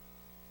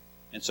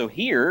 And so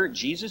here,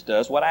 Jesus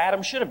does what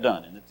Adam should have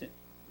done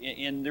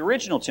in the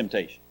original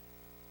temptation.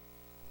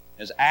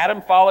 As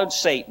Adam followed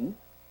Satan,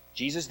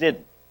 Jesus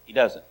didn't. He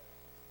doesn't.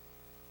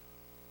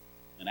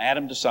 And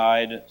Adam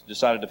decided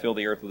to fill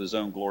the earth with his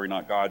own glory,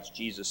 not God's.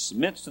 Jesus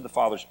submits to the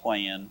Father's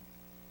plan,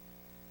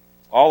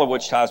 all of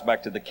which ties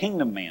back to the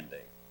kingdom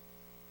mandate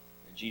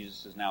that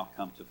Jesus has now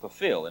come to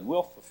fulfill and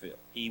will fulfill.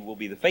 He will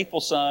be the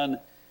faithful Son,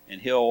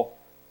 and he'll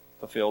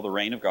fulfill the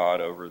reign of God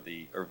over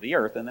the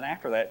earth. And then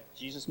after that,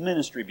 Jesus'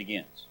 ministry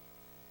begins.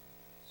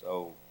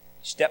 So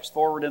he steps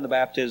forward in the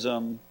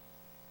baptism,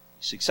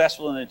 he's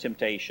successful in the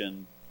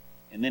temptation,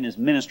 and then his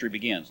ministry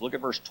begins. Look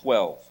at verse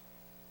 12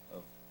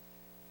 of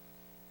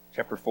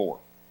chapter 4.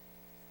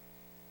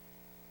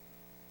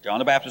 John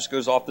the Baptist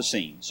goes off the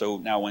scene. So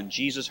now when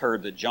Jesus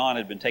heard that John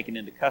had been taken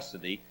into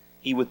custody,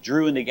 he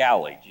withdrew into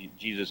Galilee.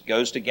 Jesus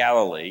goes to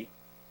Galilee.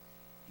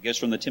 He goes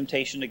from the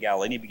temptation to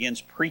Galilee, and he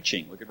begins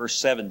preaching. Look at verse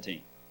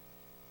 17.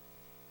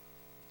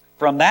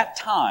 From that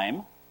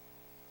time,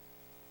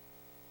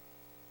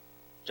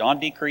 John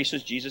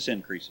decreases, Jesus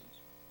increases.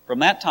 From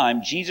that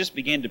time, Jesus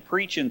began to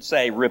preach and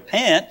say,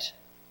 "Repent,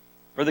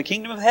 for the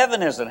kingdom of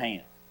heaven is at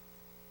hand."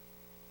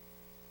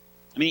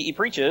 I mean, he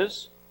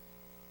preaches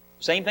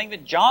the same thing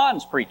that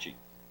John's preaching,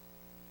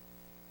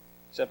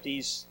 except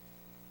he's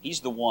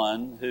the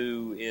one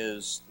who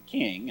is the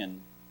king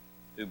and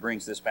who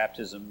brings this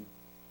baptism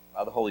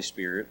by the Holy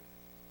Spirit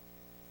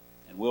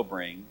and will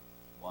bring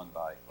one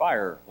by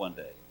fire one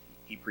day.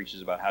 He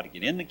preaches about how to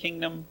get in the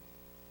kingdom,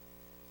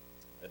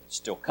 that it's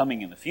still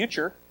coming in the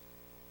future,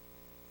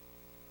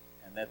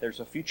 and that there's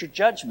a future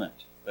judgment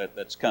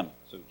that's coming.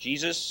 So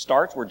Jesus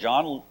starts where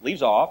John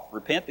leaves off.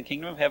 Repent, the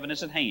kingdom of heaven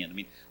is at hand. I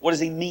mean, what does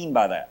he mean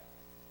by that?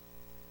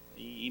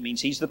 He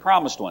means he's the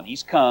promised one.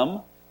 He's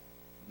come,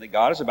 that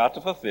God is about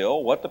to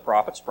fulfill what the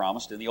prophets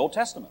promised in the Old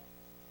Testament.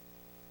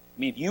 I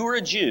mean, if you were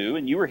a Jew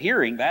and you were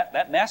hearing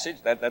that message,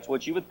 that's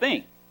what you would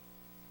think.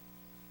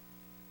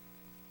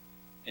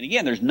 And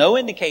again, there's no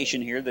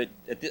indication here that,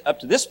 up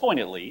to this point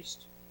at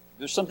least,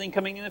 there's something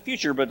coming in the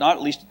future, but not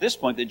at least at this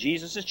point, that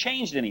Jesus has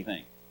changed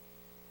anything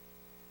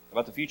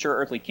about the future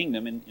earthly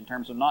kingdom in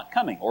terms of not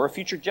coming, or a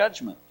future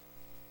judgment,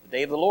 the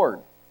day of the Lord,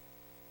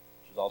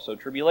 which is also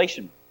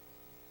tribulation.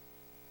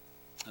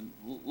 And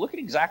look at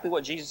exactly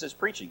what Jesus is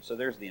preaching. So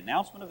there's the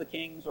announcement of the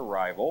king's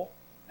arrival.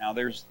 Now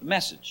there's the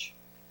message.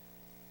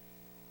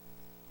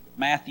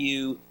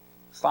 Matthew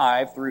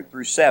 5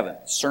 through 7,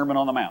 Sermon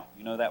on the Mount.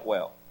 You know that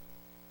well.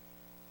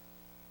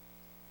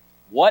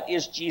 What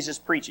is Jesus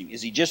preaching?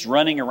 Is he just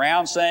running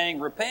around saying,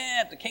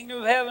 "Repent, the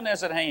kingdom of heaven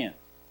is at hand"?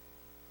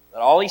 Is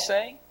that all he's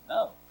saying?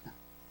 No.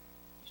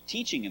 He's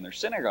teaching in their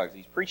synagogues.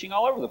 He's preaching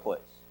all over the place.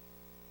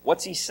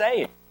 What's he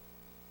saying?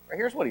 Right,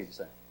 here's what he's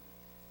saying.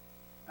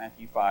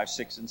 Matthew 5,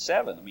 6, and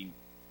 7. I mean,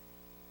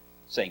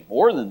 saying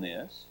more than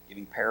this,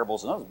 giving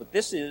parables and others, but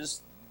this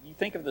is you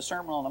think of the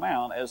Sermon on the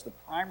Mount as the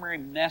primary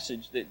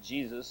message that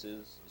Jesus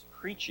is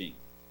preaching.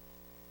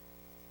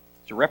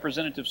 It's a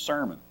representative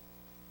sermon.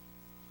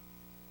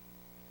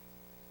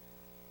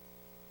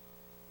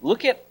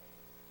 Look at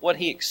what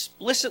he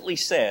explicitly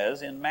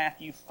says in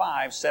Matthew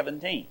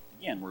 5:17.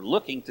 Again, we're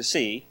looking to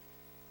see,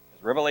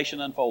 as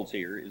Revelation unfolds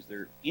here, is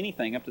there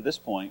anything up to this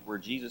point where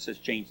Jesus has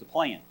changed the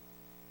plan?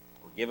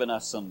 Or given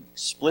us some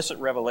explicit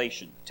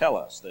revelation to tell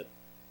us that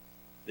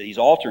he's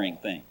altering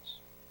things.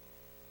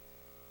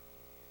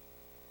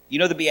 You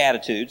know the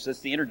Beatitudes,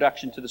 that's the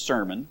introduction to the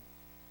sermon.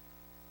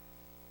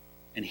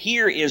 And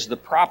here is the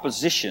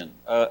proposition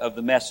of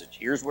the message.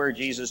 Here's where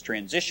Jesus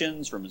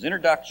transitions from his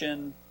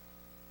introduction,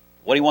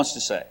 what he wants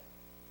to say.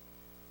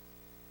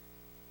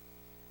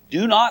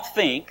 Do not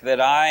think that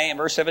in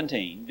verse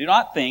 17, do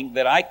not think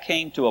that I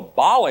came to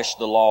abolish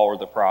the law or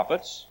the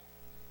prophets.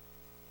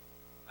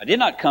 I did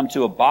not come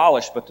to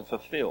abolish, but to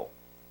fulfill.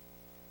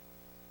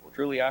 For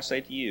truly I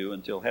say to you,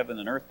 until heaven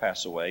and earth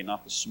pass away,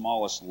 not the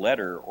smallest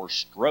letter or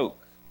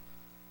stroke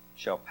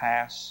shall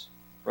pass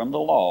from the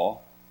law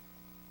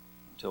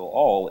until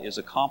all is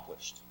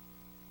accomplished.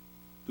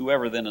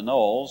 Whoever then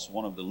annuls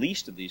one of the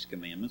least of these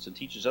commandments and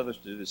teaches others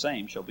to do the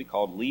same shall be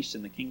called least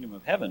in the kingdom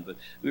of heaven. But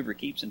whoever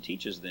keeps and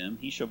teaches them,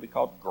 he shall be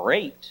called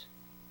great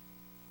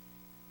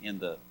in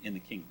the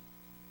kingdom.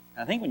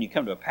 And I think when you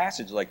come to a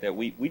passage like that,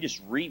 we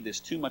just read this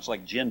too much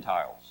like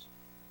Gentiles.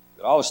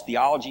 Got all this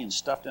theology and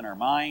stuffed in our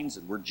minds,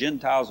 and we're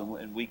Gentiles,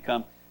 and we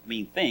come.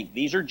 Think,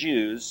 these are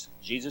Jews.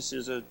 Jesus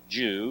is a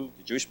Jew,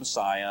 the Jewish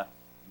Messiah.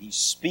 He's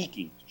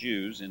speaking to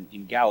Jews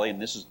in Galilee,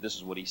 and this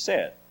is what he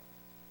said.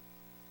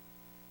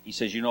 He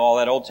says, you know all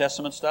that Old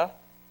Testament stuff?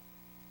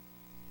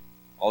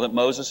 All that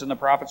Moses and the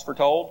prophets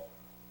foretold?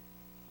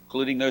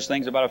 Including those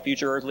things about a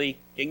future earthly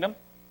kingdom?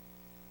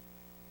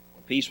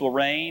 Where peace will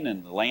reign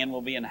and the land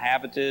will be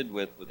inhabited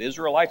with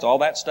Israelites, all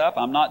that stuff.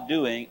 I'm not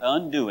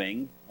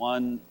undoing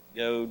one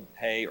yod,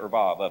 hey, or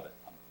vav of it.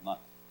 I'm not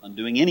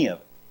undoing any of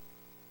it.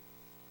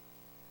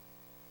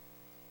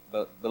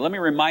 But let me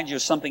remind you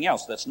of something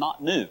else that's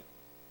not new.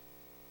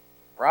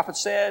 The prophet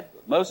said,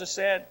 Moses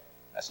said,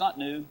 that's not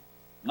new.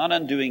 I'm not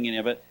undoing any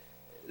of it.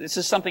 This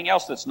is something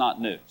else that's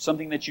not new.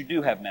 Something that you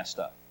do have messed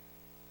up.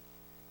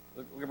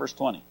 Look at verse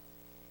 20.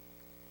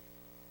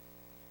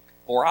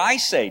 For I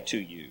say to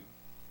you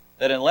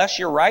that unless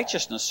your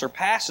righteousness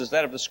surpasses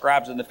that of the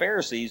scribes and the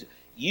Pharisees,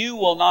 you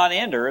will not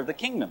enter the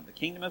kingdom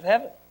of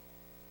heaven.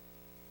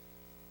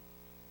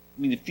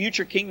 The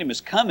future kingdom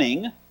is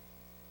coming,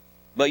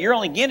 but you're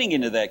only getting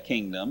into that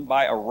kingdom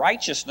by a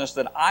righteousness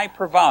that I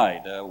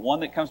provide,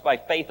 one that comes by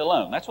faith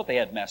alone. That's what they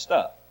had messed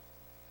up.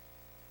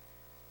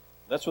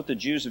 That's what the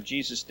Jews of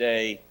Jesus'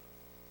 day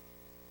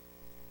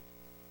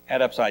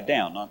had upside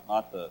down,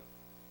 not the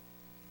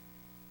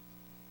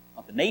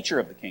nature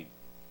of the kingdom.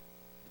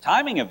 The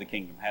timing of the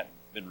kingdom hadn't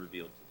been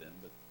revealed to them,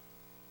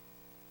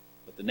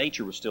 but the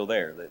nature was still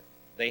there. That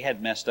they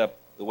had messed up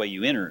the way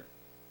you enter it.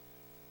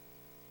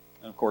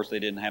 And of course, they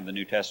didn't have the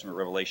New Testament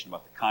revelation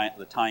about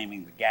the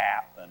timing, the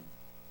gap, and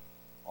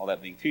all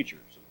that being future.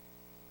 So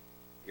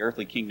the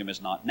earthly kingdom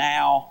is not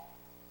now.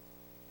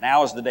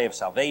 Now is the day of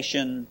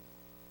salvation.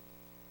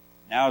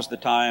 Now is the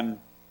time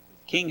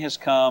the king has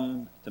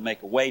come to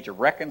make a way to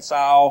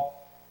reconcile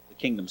the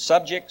kingdom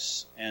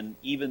subjects, and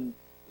even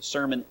the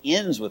sermon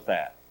ends with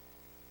that.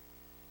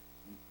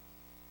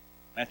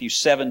 Matthew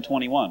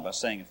 7:21, by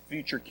saying a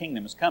future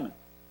kingdom is coming.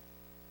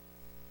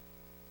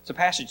 It's a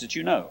passage that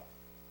you know.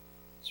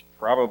 It's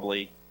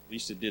probably, at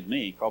least it did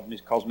me,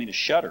 calls me to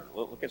shudder.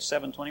 Look at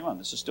 7:21.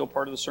 This is still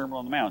part of the Sermon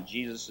on the Mount.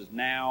 Jesus is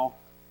now,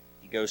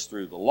 he goes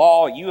through the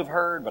law you have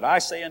heard, but I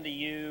say unto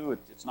you,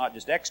 it's not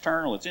just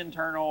external, it's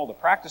internal. The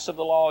practice of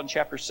the law in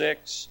chapter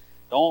 6.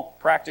 Don't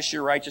practice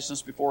your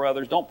righteousness before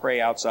others. Don't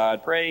pray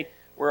outside. Pray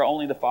where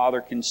only the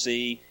Father can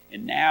see.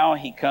 And now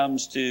he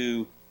comes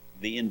to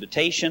the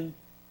invitation,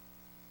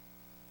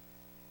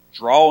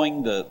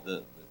 drawing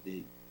the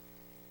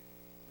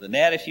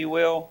net, if you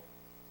will.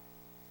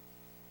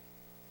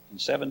 In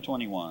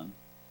 7:21,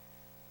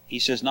 he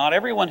says, not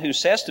everyone who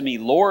says to me,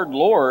 Lord,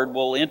 Lord,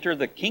 will enter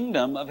the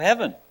kingdom of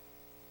heaven,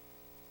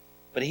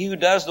 but he who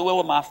does the will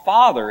of my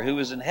Father who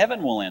is in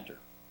heaven will enter.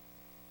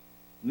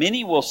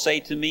 Many will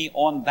say to me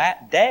on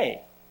that day,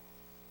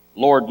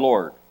 Lord,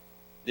 Lord,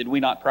 did we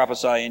not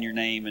prophesy in your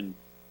name, and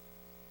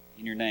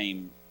in your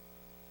name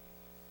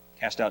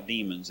cast out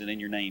demons, and in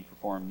your name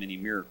perform many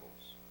miracles?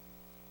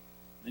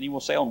 Then he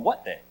will say, on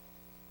what day?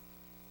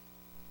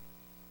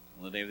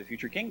 On the day of the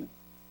future kingdom.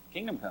 The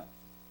kingdom comes.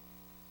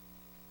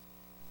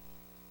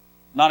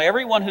 Not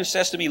everyone who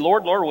says to me,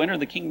 Lord, Lord, will enter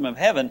the kingdom of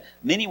heaven.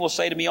 Many will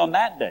say to me on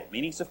that day,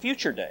 meaning it's a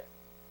future day.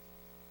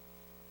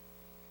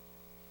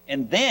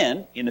 And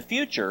then, in the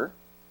future,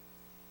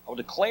 I will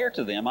declare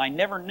to them, I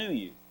never knew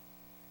you.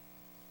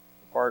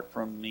 Depart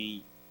from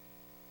me,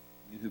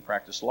 you who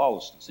practice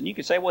lawlessness. And you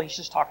could say, well, he's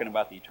just talking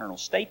about the eternal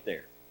state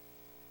there.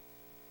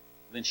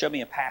 Then show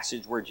me a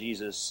passage where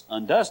Jesus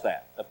undoes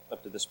that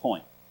up to this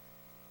point.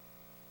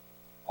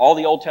 All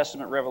the Old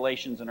Testament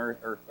revelations and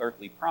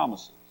earthly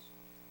promises.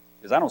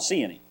 Because I don't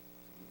see any,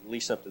 at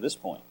least up to this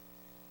point.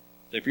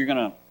 So if you're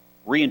going to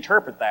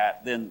reinterpret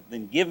that,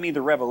 then give me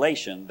the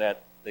revelation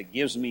that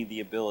gives me the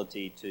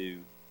ability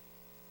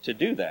to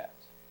do that.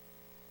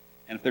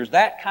 And if there's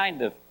that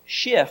kind of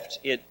shift,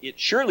 it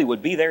surely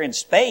would be there in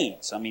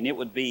spades. I mean, it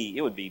would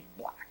be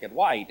black and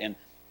white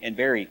and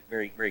very,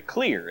 very, very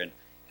clear. And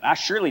I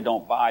surely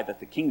don't buy that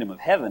the kingdom of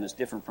heaven is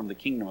different from the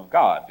kingdom of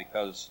God,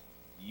 because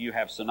you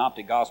have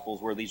synoptic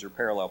gospels where these are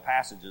parallel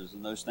passages,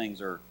 and those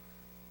things are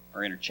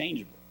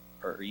interchangeable,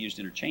 or are used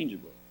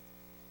interchangeably.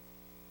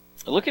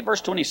 But look at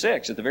verse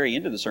 26 at the very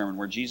end of the sermon,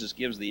 where Jesus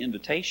gives the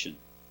invitation.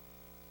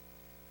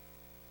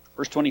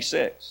 Verse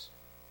 26.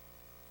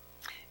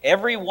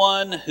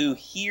 Everyone who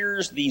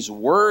hears these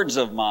words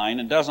of mine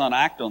and does not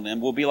act on them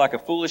will be like a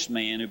foolish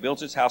man who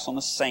builds his house on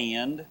the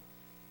sand.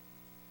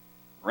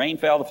 Rain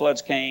fell, the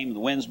floods came, the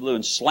winds blew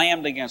and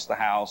slammed against the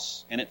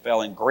house, and it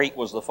fell, and great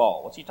was the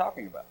fall. What's he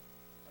talking about?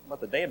 Talking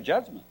about the day of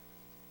judgment.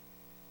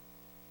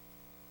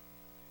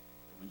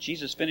 When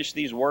Jesus finished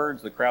these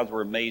words, the crowds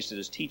were amazed at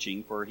his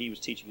teaching, for he was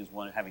teaching as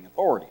one having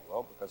authority.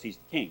 Well, because he's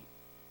the king.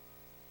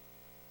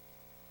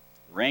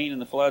 The rain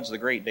and the floods, the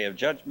great day of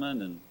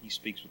judgment, and he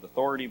speaks with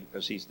authority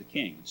because he's the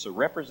king. So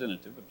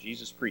representative of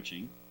Jesus'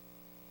 preaching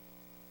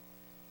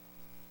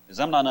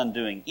is, I'm not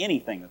undoing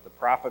anything that the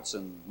prophets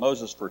and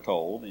Moses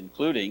foretold,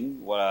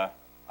 including what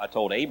I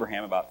told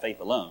Abraham about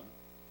faith alone.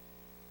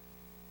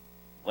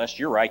 Unless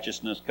your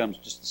righteousness comes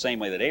just the same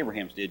way that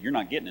Abraham's did, you're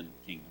not getting into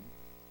the kingdom.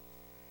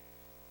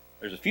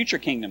 There's a future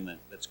kingdom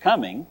that's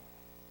coming.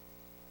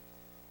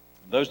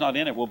 Those not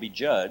in it will be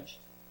judged.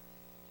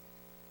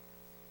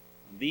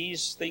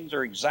 These things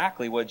are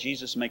exactly what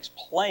Jesus makes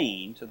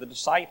plain to the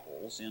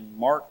disciples in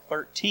Mark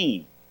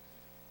 13,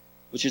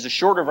 which is a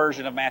shorter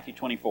version of Matthew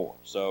 24.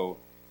 So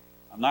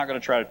I'm not going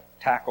to try to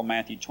tackle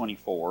Matthew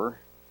 24,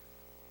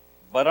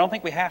 but I don't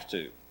think we have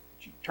to.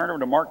 If you turn over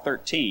to Mark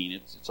 13,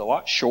 it's a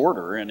lot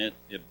shorter, and it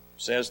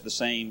says the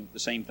same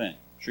thing.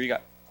 I'm sure you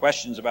got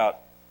questions about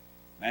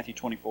Matthew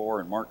 24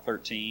 and Mark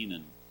 13,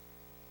 and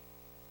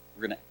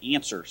we're going to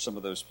answer some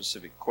of those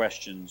specific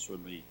questions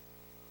when we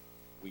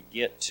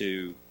get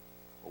to,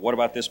 well, what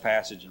about this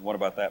passage and what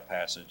about that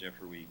passage,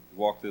 after we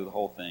walk through the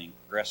whole thing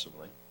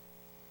progressively.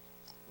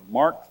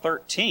 Mark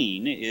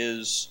 13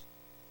 is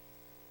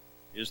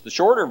the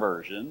shorter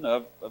version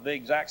of the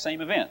exact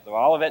same event, the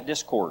Olivet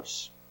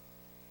Discourse.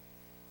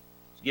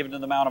 It's given in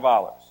the Mount of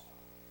Olives.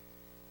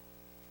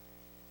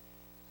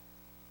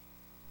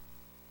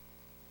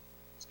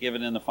 It's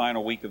given in the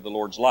final week of the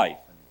Lord's life.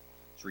 And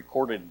it's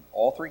recorded in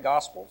all three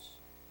Gospels,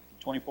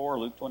 Matthew 24,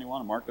 Luke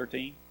 21, and Mark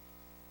 13.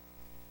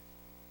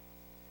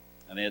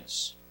 And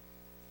it's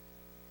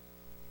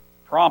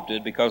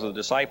prompted because the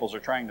disciples are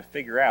trying to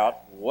figure out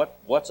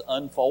what's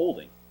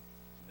unfolding.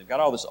 They've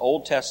got all this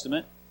Old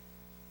Testament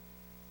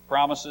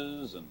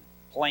promises and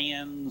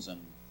plans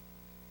and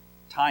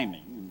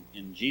timing,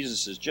 and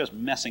Jesus is just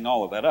messing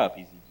all of that up.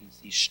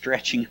 He's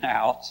stretching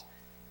out.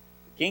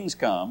 The kings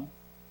come.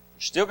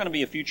 There's still going to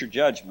be a future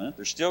judgment.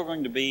 There's still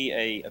going to be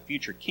a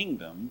future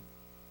kingdom.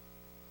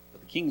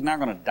 But the king's not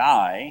going to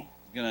die.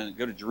 He's going to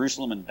go to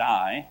Jerusalem and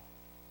die,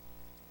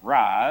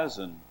 rise,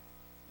 and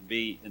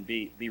be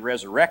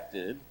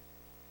resurrected.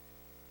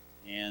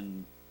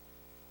 And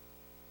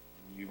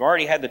you've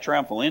already had the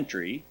triumphal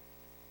entry.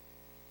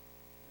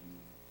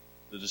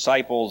 The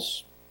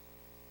disciples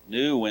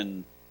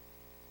knew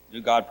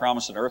God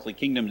promised an earthly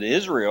kingdom to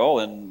Israel,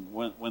 and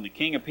when the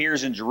king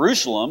appears in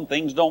Jerusalem,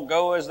 things don't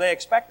go as they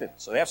expected.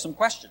 So they have some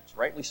questions,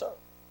 rightly so.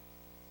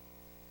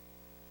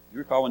 You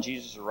recall when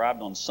Jesus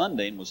arrived on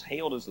Sunday and was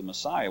hailed as the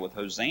Messiah with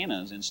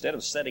hosannas, instead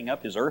of setting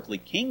up his earthly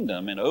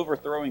kingdom and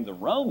overthrowing the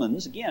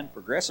Romans, again,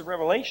 progressive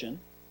revelation,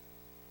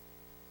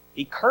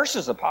 he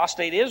curses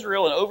apostate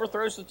Israel and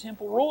overthrows the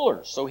temple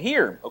rulers. So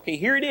here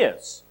it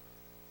is.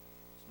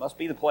 This must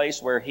be the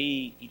place where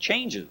he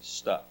changes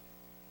stuff.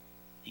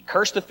 He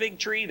cursed the fig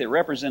tree that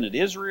represents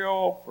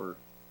Israel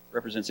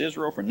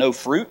for no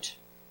fruit.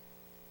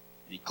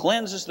 And he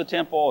cleanses the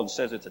temple and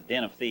says it's a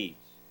den of thieves.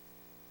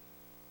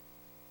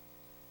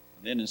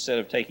 And then instead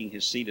of taking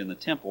his seat in the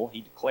temple,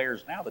 he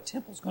declares now the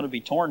temple's going to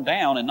be torn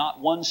down and not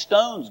one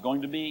stone is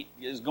going to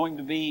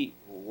be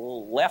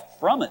left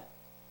from it,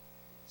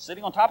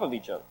 sitting on top of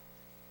each other.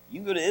 You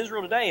can go to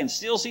Israel today and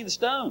still see the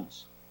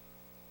stones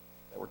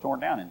that were torn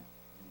down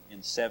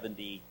in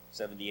 70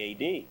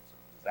 A.D.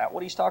 Is that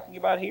what he's talking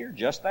about here?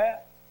 Just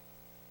that?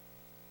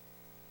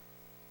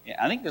 Yeah,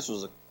 I think this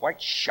was a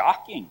quite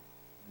shocking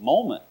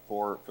moment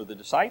for the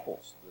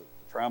disciples, the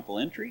triumphal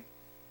entry.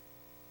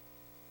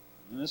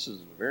 And this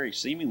is a very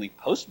seemingly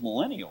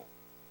post-millennial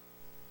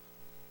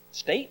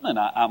statement,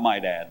 I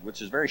might add,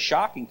 which is very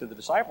shocking to the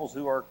disciples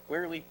who are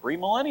clearly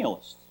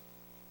premillennialists.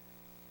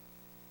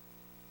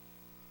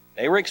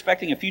 They were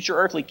expecting a future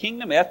earthly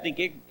kingdom,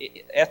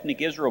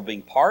 ethnic Israel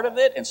being part of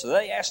it, and so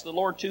they asked the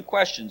Lord two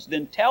questions.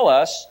 Then tell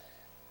us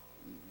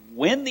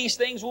when these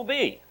things will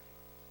be.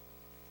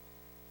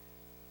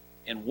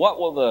 And what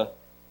will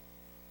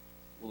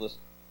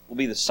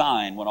be the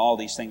sign when all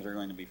these things are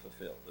going to be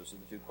fulfilled? Those are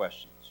the two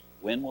questions.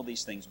 When will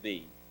these things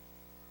be?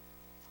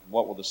 And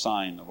what will the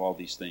sign of all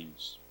these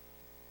things,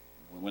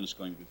 when it's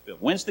going to be fulfilled?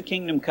 When's the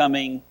kingdom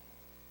coming?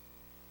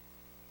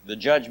 the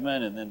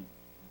judgment, and then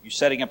you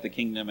setting up the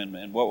kingdom,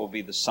 and what will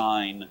be the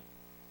sign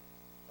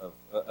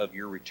of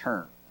your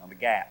return. Now the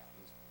gap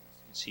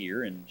is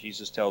here, and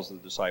Jesus tells the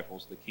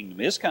disciples the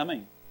kingdom is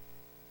coming.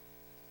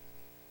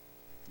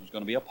 There's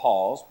going to be a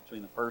pause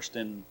between the first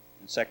and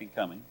second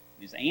coming.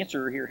 His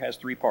answer here has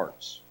three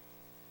parts.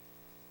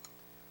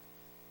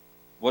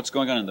 What's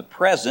going on in the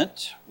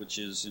present, which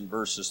is in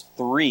verses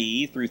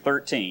 3 through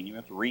 13. You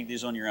have to read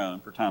these on your own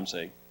for time's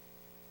sake.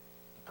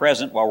 The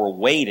present, while we're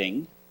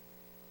waiting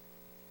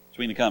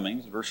between the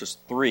comings, verses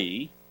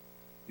 3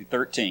 through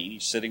 13.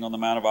 He's sitting on the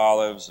Mount of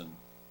Olives, and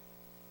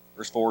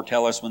verse 4,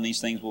 tell us when these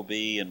things will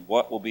be and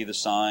what will be the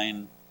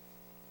sign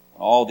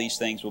when all these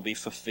things will be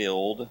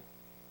fulfilled.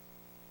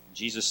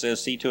 Jesus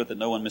says, see to it that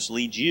no one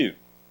misleads you.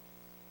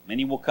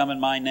 Many will come in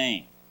my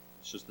name.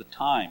 It's just the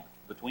time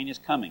between his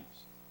comings.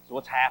 So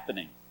what's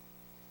happening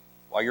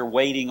while you're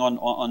waiting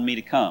on me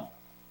to come?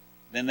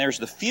 Then there's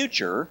the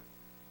future,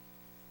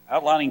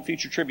 outlining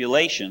future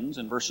tribulations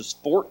in verses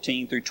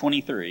 14 through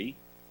 23.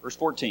 Verse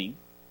 14,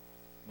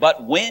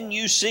 but when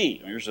you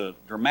see, there's a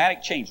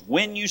dramatic change,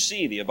 when you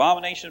see the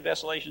abomination of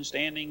desolation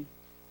standing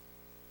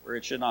where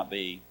it should not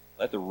be,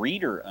 let the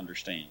reader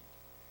understand.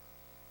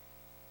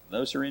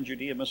 Those who are in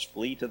Judea must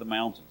flee to the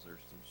mountains. There's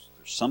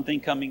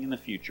something coming in the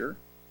future,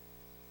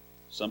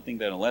 something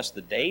that unless the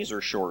days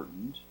are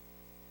shortened,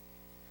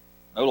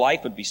 no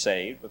life would be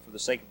saved, but for the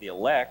sake of the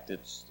elect,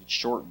 it's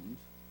shortened.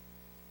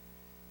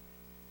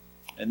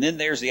 And then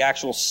there's the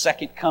actual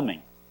second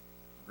coming,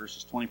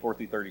 verses 24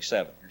 through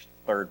 37. Here's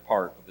the third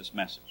part of this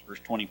message, verse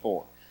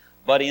 24.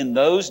 But in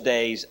those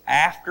days,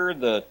 after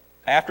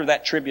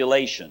that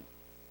tribulation,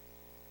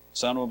 the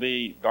sun will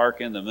be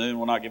darkened, the moon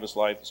will not give us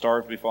light, the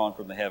stars will be fallen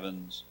from the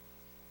heavens.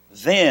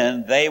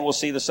 Then they will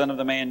see the Son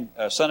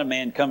of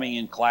Man coming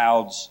in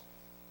clouds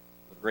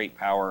with great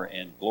power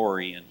and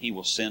glory, and he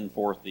will send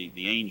forth the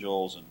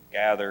angels and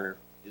gather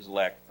his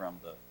elect from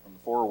the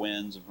four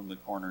winds and from the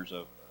corners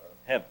of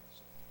heaven.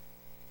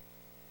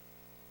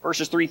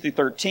 Verses 3 through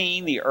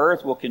 13, the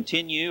earth will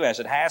continue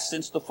as it has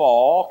since the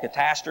fall.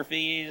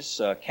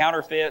 Catastrophes,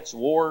 counterfeits,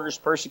 wars,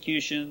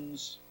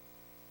 persecutions.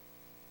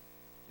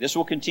 This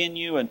will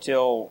continue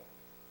until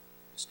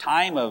this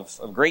time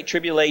of great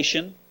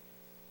tribulation.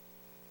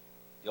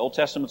 The Old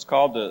Testament's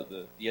called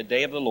the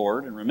day of the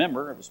Lord. And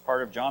remember, it was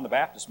part of John the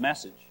Baptist's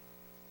message.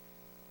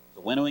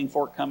 The winnowing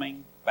fork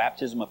coming,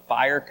 baptism of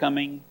fire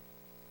coming.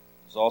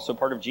 It was also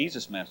part of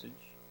Jesus' message.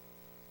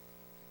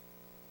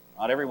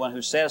 Not everyone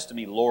who says to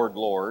me, Lord,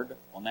 Lord,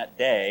 on that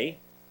day.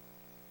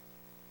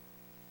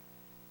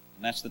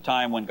 And that's the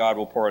time when God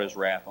will pour out his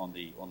wrath on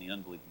the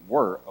unbelieving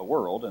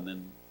world, and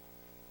then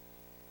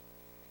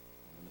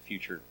the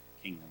future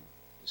kingdom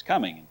is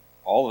coming. And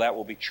all of that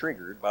will be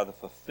triggered by the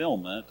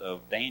fulfillment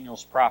of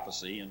Daniel's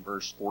prophecy in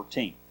verse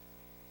 14.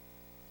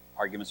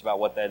 Arguments about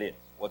what that is.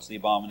 What's the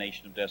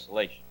abomination of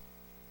desolation?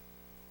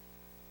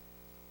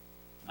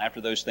 And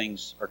after those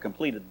things are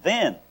completed,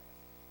 then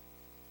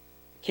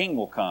the king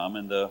will come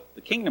and the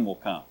kingdom will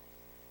come.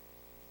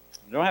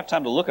 We don't have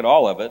time to look at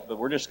all of it, but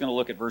we're just going to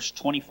look at verse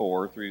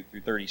 24 through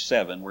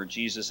 37, where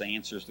Jesus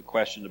answers the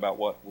question about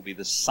what will be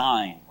the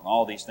sign when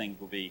all these things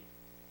will be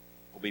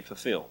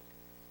fulfilled.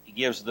 He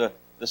gives the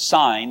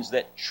signs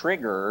that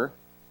trigger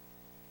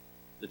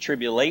the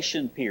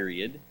tribulation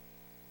period,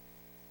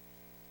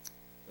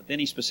 but then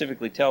he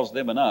specifically tells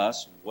them and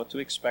us what to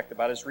expect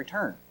about his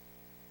return,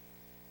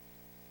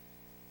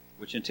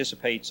 which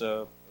anticipates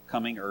a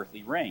coming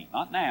earthly reign.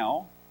 Not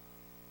now,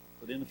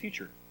 but in the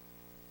future.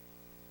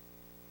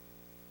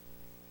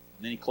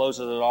 And then he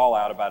closes it all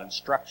out about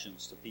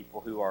instructions to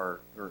people who are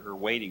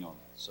waiting on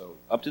that. So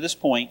up to this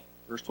point,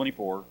 verse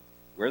 24,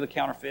 wear the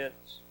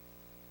counterfeits.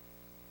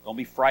 Don't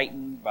be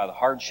frightened by the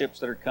hardships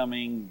that are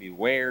coming.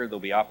 Beware, there'll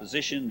be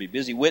opposition. Be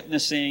busy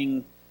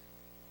witnessing,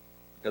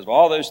 because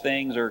all those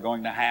things are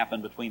going to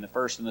happen between the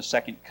first and the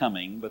second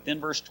coming. But then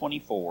verse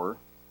 24,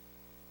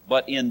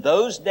 but in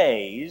those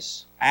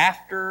days,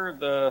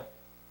 after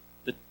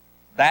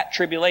that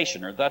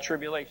tribulation, or the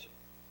tribulation,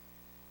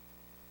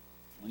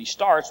 when he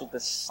starts with the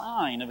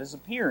sign of his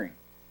appearing,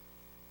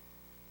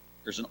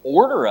 there's an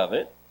order of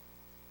it.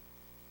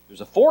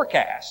 There's a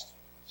forecast.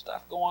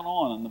 Stuff going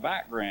on in the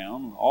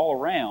background, all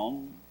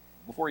around,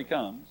 before he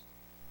comes.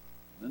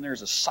 And then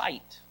there's a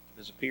sight of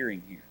his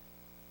appearing here.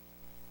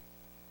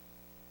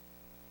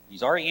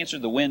 He's already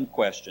answered the when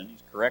question.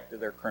 He's corrected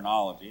their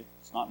chronology.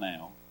 It's not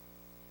now.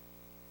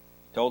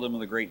 He told them of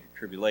the great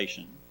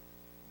tribulation,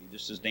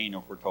 just as Daniel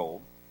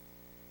foretold.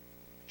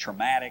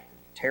 Traumatic,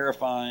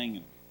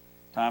 terrifying,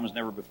 time as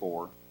never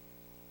before.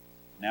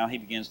 Now he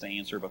begins to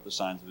answer about the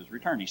signs of his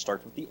return. He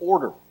starts with the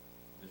order of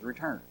his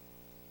return.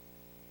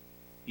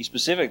 He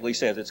specifically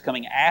says it's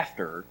coming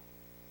after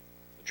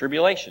the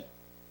tribulation.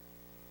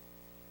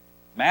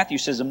 Matthew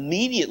says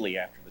immediately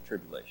after the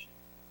tribulation.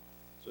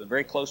 So in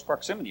very close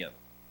proximity of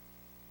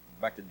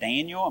it. Back to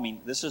Daniel,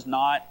 this is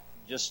not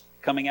just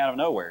coming out of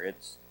nowhere.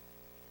 It's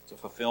a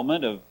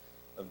fulfillment of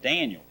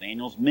Daniel.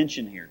 Daniel's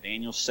mentioned here.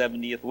 Daniel's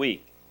 70th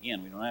week.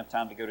 Again, we don't have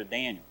time to go to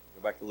Daniel.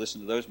 Go back to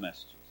listen to those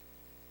messages.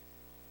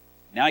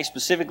 Now he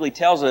specifically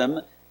tells them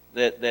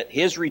that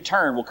His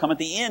return will come at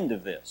the end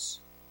of this.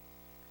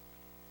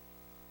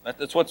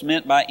 That's what's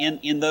meant by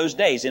in those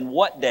days. In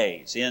what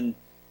days? In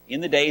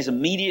the days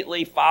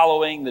immediately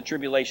following the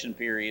tribulation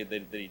period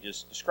that He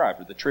just described,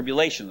 or the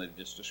tribulation that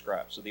He just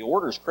described. So the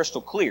order is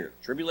crystal clear.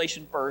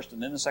 Tribulation first,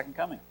 and then the second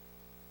coming.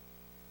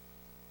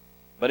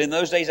 But in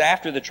those days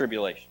after the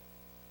tribulation,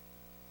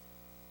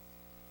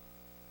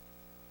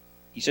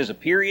 He says a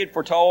period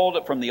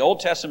foretold from the Old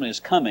Testament is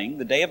coming,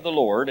 the day of the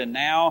Lord, and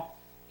now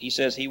He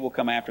says He will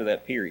come after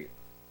that period.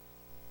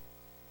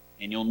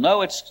 And you'll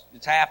know it's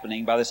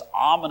happening by this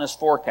ominous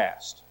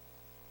forecast.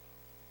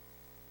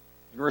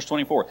 Verse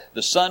 24,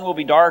 the sun will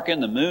be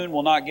darkened, the moon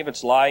will not give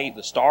its light,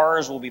 the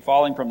stars will be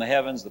falling from the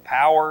heavens, the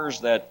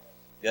powers that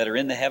are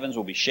in the heavens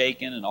will be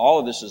shaken, and all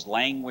of this is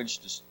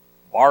language just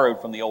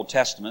borrowed from the Old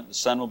Testament. The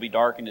sun will be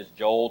darkened is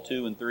Joel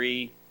 2 and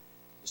 3.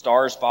 The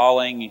stars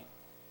falling,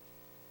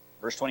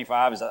 verse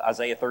 25 is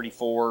Isaiah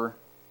 34.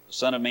 The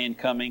Son of Man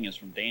coming is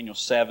from Daniel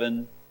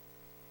 7.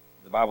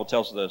 The Bible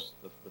tells us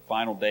the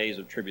final days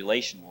of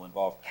tribulation will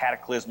involve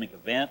cataclysmic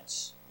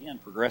events. Again,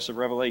 progressive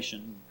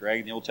revelation,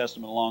 dragging the Old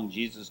Testament along.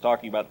 Jesus is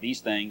talking about these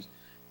things.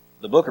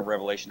 The book of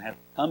Revelation hasn't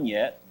come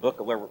yet. The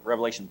book of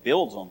Revelation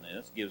builds on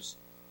this, gives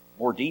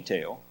more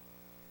detail.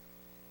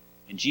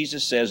 And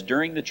Jesus says,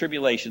 during the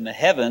tribulation, the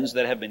heavens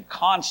that have been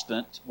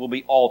constant will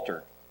be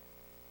altered.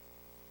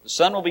 The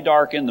sun will be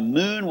darkened, the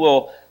moon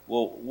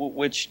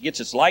which gets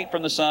its light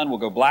from the sun, will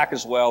go black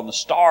as well, and the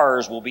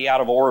stars will be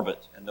out of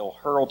orbit, and they'll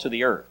hurl to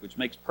the earth, which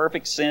makes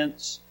perfect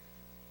sense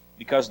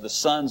because the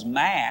sun's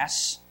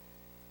mass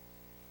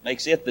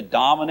makes it the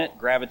dominant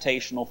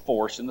gravitational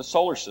force in the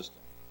solar system.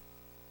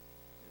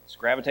 Its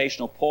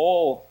gravitational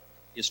pull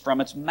is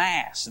from its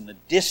mass and the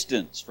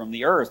distance from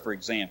the earth, for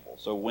example.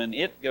 So when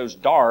it goes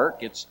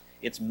dark, its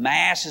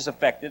mass is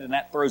affected, and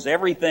that throws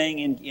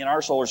everything in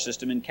our solar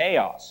system in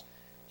chaos.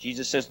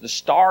 Jesus says the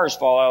stars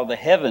fall out of the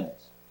heavens,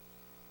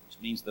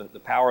 which means the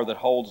power that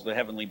holds the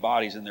heavenly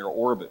bodies in their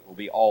orbit will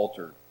be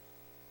altered,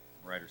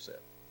 the writer said.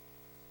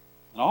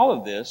 And all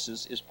of this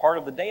is part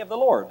of the day of the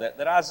Lord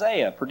that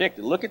Isaiah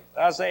predicted. Look at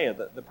Isaiah,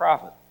 the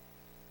prophet.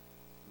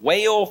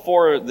 Wail,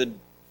 for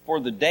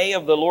the day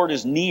of the Lord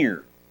is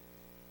near.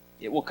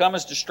 It will come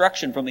as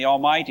destruction from the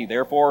Almighty.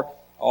 Therefore,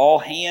 all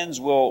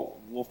hands will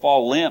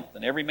fall limp,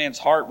 and every man's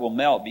heart will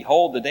melt.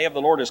 Behold, the day of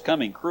the Lord is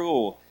coming,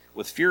 cruel,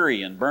 with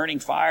fury and burning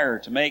fire,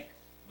 to make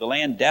the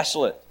land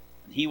desolate,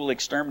 and He will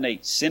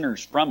exterminate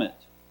sinners from it.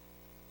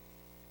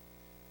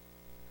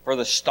 For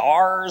the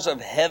stars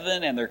of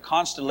heaven and their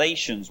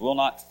constellations will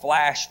not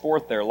flash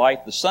forth their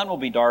light. The sun will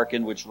be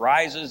darkened, which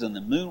rises, and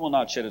the moon will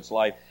not shed its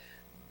light.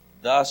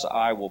 Thus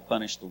I will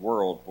punish the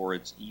world for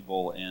its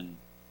evil and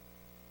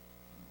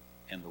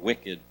the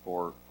wicked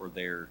for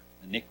their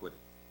iniquity.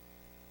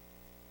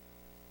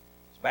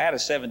 As bad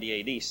as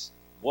 70 AD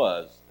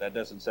was, that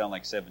doesn't sound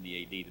like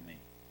 70 AD to me.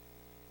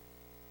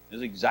 It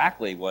was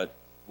exactly what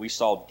we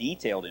saw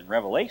detailed in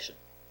Revelation.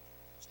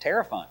 It's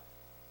terrifying.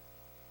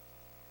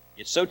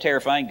 It's so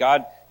terrifying,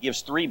 God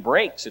gives 3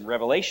 breaks in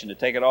Revelation to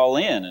take it all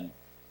in and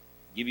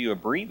give you a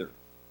breather.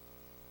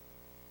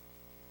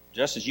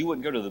 Just as you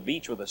wouldn't go to the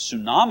beach with a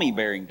tsunami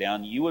bearing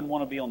down, you wouldn't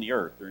want to be on the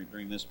earth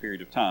during this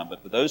period of time.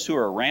 But for those who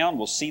are around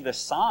will see the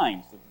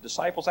signs that the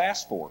disciples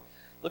asked for.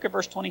 Look at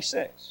verse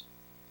 26.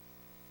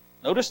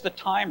 Notice the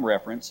time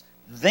reference.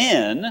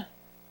 Then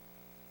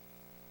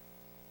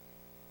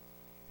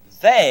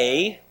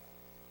they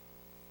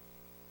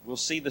will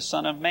see the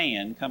Son of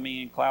Man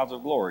coming in clouds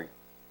of glory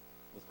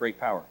with great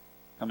power.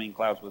 Coming in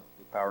clouds with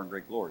power and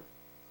great glory.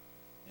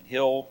 And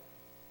He'll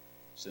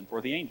send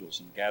forth the angels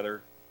and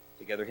gather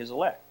together His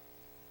elect.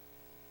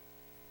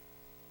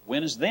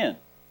 When is then?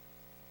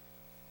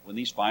 When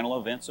these final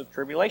events of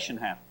tribulation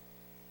happen.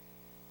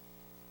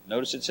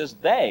 Notice it says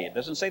they. It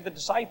doesn't say the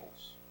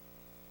disciples.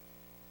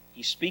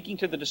 He's speaking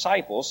to the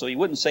disciples, so He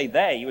wouldn't say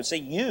they. He would say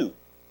you.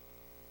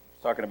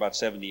 He's talking about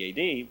 70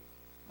 AD.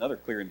 Another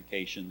clear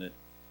indication that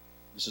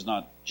this is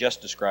not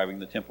just describing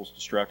the temple's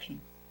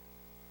destruction.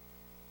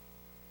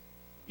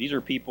 These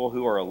are people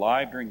who are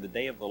alive during the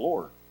day of the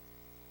Lord.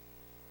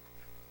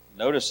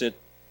 Notice it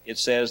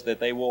says that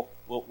they will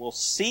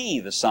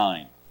see the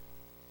sign.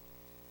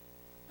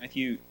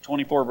 Matthew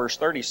 24 verse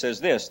 30 says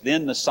this,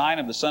 Then the sign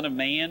of the Son of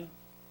Man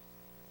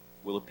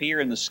will appear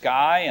in the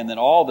sky, and then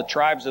all the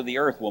tribes of the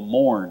earth will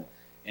mourn,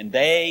 and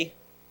they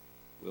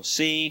will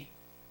see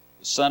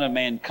the Son of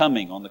Man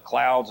coming on the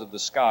clouds of the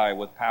sky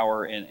with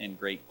power and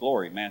great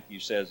glory. Matthew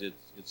says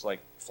it's like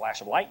a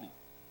flash of lightning.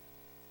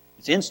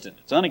 It's instant,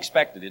 it's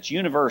unexpected, it's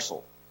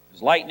universal.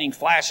 As lightning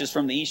flashes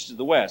from the east to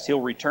the west,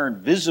 He'll return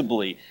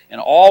visibly,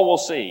 and all will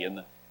see.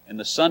 And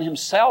the Son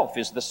Himself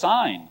is the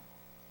sign.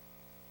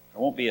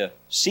 There won't be a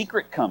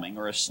secret coming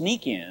or a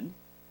sneak in.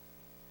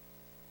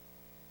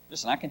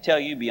 Listen, I can tell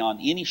you beyond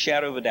any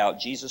shadow of a doubt,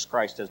 Jesus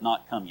Christ has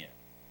not come yet.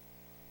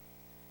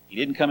 He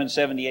didn't come in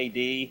 70 AD.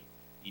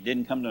 He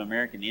didn't come to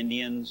American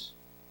Indians.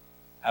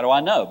 How do I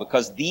know?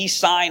 Because the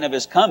sign of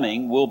His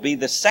coming will be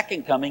the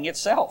second coming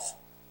itself.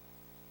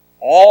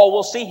 All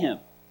will see Him.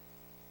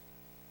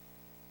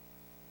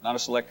 Not a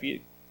select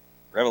few.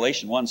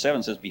 Revelation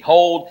 1:7 says,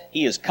 "Behold,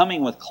 he is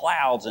coming with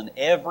clouds, and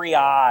every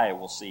eye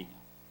will see him.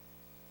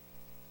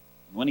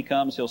 And when he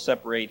comes, he'll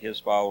separate his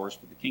followers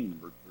for the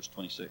kingdom." Verse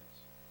 26.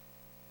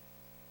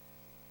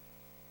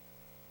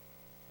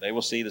 They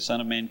will see the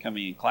Son of Man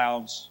coming in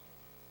clouds,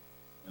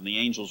 and the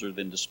angels are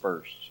then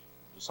dispersed.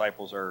 The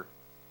disciples are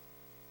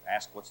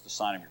asked, "What's the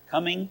sign of your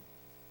coming?"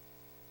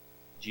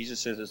 Jesus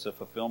says it's a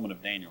fulfillment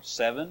of Daniel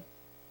 7:13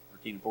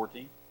 and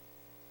 14.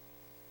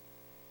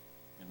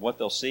 And what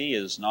they'll see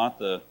is not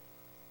the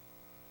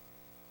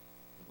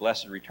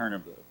blessed return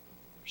of their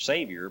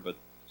Savior, but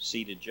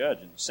seated judge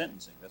and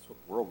sentencing. That's what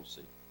the world will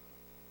see.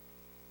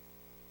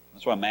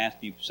 That's why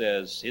Matthew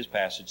says, his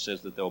passage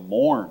says that they'll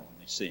mourn when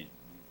they see him.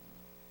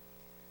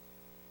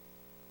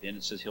 Then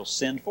it says he'll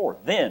send forth.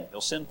 Then he'll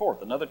send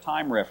forth. Another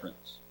time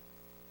reference.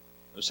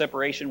 No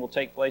separation will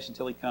take place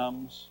until he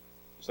comes.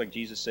 Just like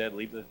Jesus said,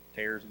 leave the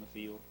tares in the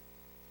field.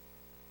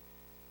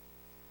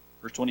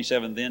 Verse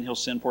 27, then he'll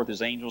send forth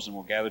his angels and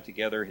will gather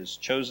together his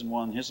chosen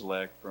one, his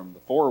elect, from the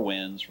four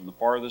winds, from the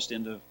farthest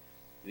end of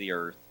the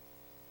earth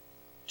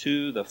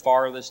to the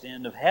farthest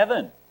end of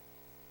heaven.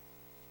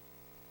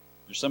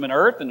 There's some in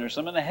earth and there's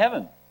some in the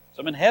heaven.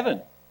 Some in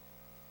heaven.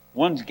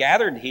 One's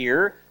gathered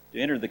here to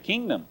enter the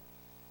kingdom.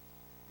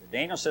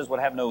 Daniel says would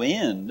have no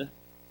end.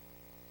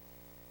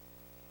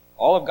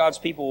 All of God's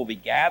people will be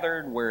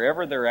gathered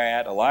wherever they're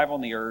at, alive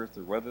on the earth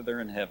or whether they're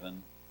in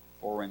heaven.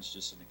 Four winds is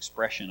just an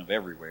expression of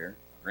everywhere.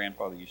 My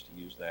grandfather used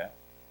to use that.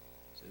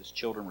 He said his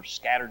children were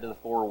scattered to the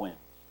four winds.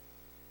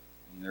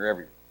 And they're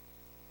everywhere.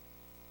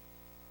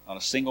 Not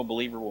a single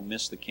believer will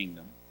miss the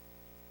kingdom.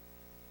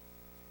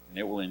 And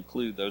it will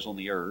include those on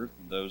the earth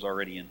and those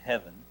already in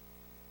heaven.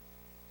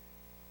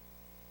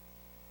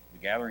 The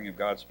gathering of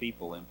God's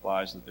people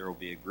implies that there will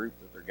be a group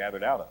that they're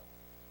gathered out of.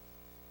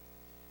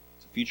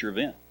 It's a future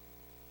event.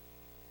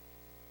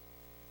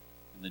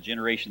 And the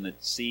generation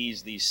that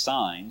sees these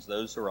signs,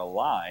 those who are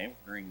alive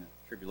during the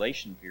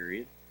tribulation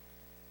period,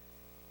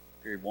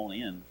 the period won't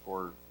end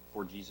before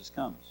Jesus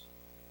comes.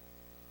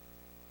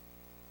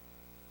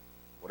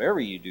 Whatever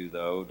you do,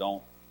 though,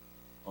 don't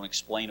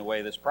explain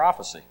away this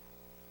prophecy.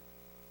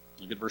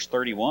 Look at verse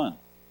 31.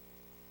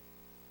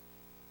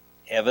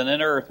 Heaven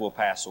and earth will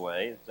pass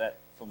away. Is that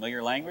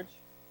familiar language?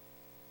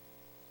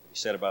 What he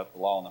said about the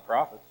law and the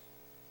prophets.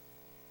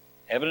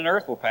 Heaven and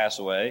earth will pass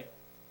away,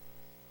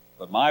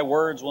 but my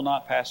words will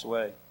not pass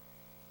away.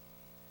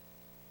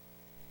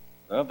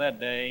 Of that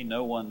day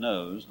no one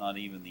knows, not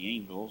even the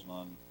angels,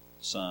 not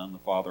the Son, the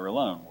Father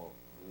alone. Well,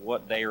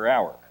 what day or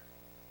hour?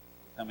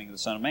 The coming of the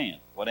Son of Man.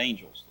 What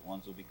angels? The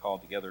ones that will be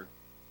called together,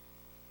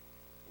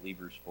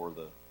 believers for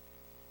the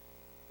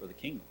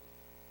kingdom.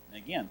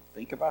 And again,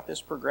 think about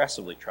this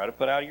progressively. Try to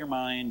put out of your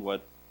mind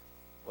what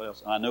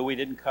else. I know we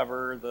didn't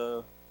cover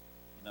the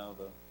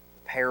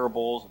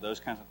parables, those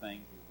kinds of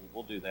things.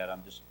 We'll do that.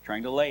 I'm just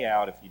trying to lay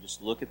out, if you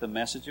just look at the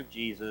message of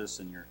Jesus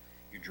and you're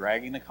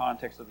dragging the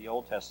context of the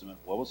Old Testament,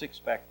 what was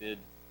expected?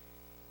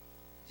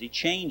 Does he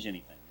change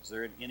anything? Is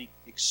there any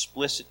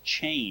explicit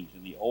change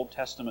in the Old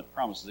Testament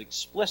promises?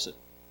 Explicit.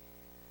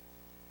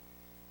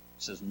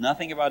 It says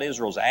nothing about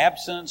Israel's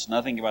absence,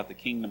 nothing about the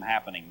kingdom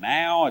happening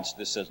now.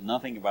 This says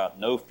nothing about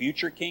no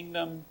future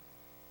kingdom.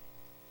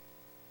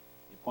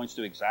 It points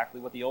to exactly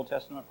what the Old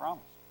Testament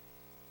promised.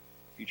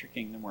 A future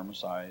kingdom where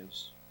Messiah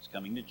is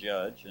coming to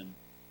judge and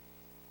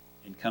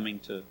coming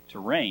to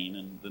reign.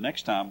 And the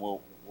next time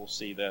we'll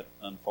see that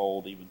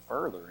unfold even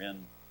further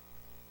in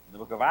the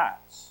book of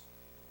Acts.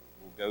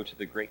 We'll go to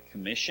the Great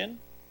Commission,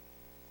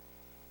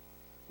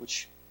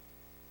 which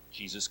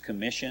Jesus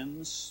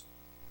commissions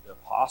the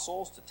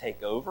apostles to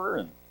take over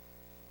and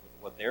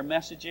what their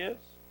message is.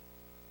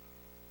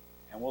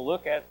 And we'll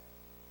look at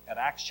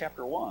Acts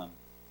chapter 1,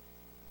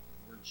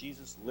 where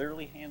Jesus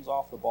literally hands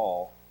off the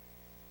ball,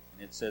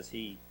 and it says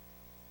he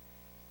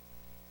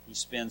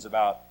spends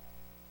about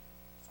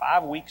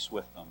 5 weeks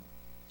with them,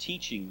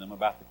 teaching them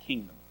about the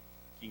kingdom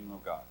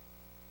of God.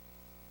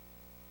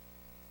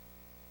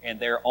 And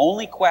their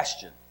only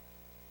question,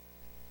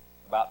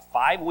 about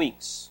 5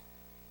 weeks,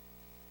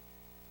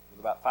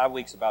 about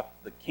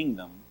the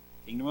kingdom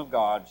of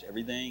God,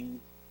 everything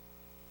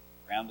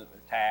around their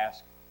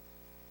task,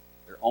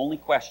 their only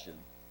question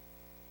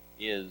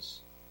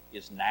is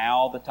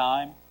now the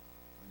time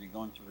when you're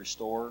going to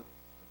restore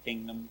the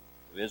kingdom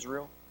of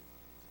Israel?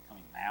 Is it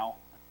coming now?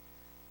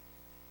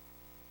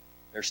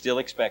 They're still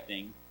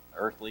expecting an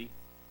earthly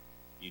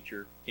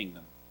future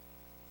kingdom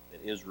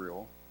that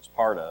Israel is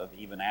part of,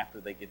 even after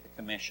they get the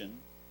commission.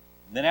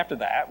 And then after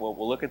that,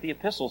 we'll look at the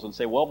epistles and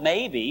say, well,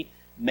 maybe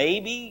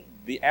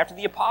after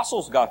the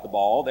apostles got the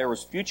ball, there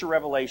was future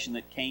revelation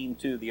that came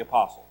to the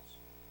apostles.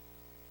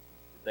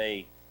 Did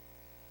they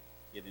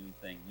get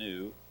anything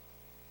new?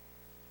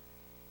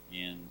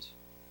 And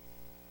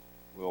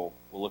we'll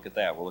look at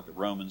that. We'll look at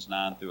Romans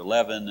 9 through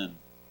 11 and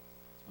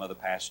some other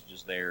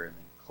passages there, and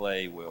then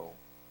Clay will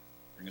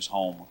bring us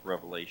home with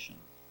Revelation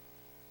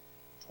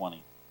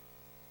 20.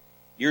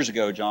 Years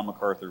ago, John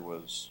MacArthur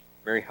was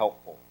very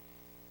helpful,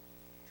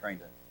 trying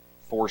to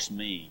force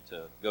me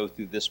to go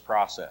through this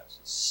process,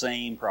 the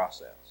same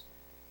process.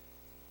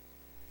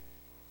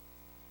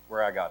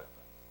 where I got it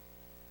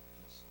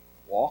from. Just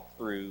walk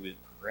through in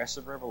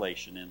progressive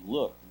revelation and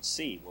look and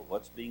see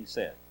what's being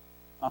said.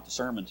 Not the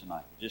sermon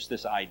tonight, but just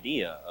this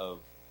idea of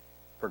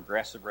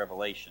progressive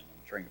revelation.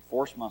 I'm trying to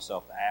force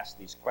myself to ask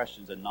these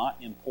questions and not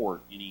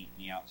import any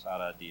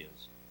outside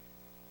ideas.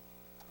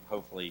 And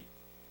hopefully,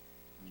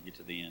 when you get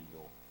to the end,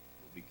 you'll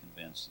be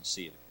convinced and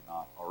see it if you're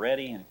not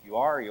already. And if you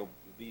are, you'll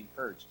be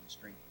encouraged and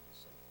strengthened.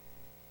 So,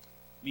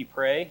 let me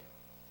pray,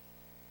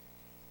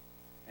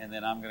 and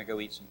then I'm going to go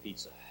eat some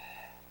pizza.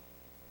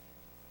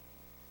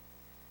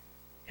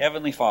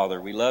 Heavenly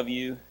Father, we love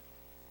you.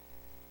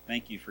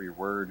 Thank you for your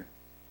word.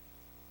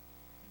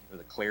 Thank you for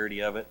the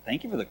clarity of it.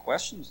 Thank you for the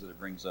questions that it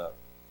brings up.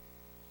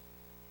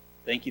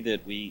 Thank you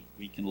that we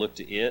can look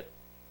to it.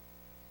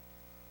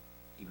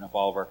 Even if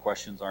all of our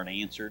questions aren't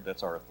answered,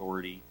 that's our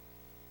authority.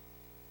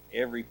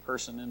 Every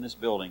person in this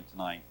building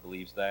tonight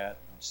believes that.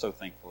 I'm so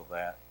thankful of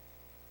that.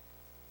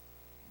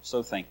 I'm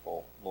so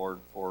thankful, Lord,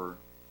 for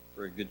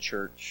a good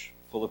church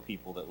full of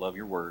people that love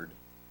your word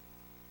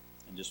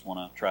and just want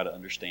to try to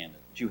understand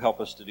it. Would you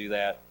help us to do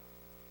that?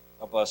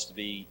 Help us to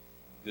be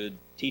good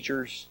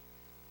teachers,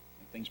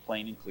 make things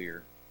plain and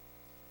clear,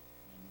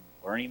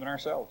 and learn even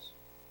ourselves.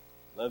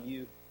 Love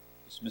you.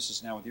 Dismiss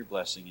us now with your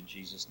blessing in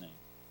Jesus' name.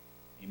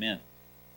 Amen.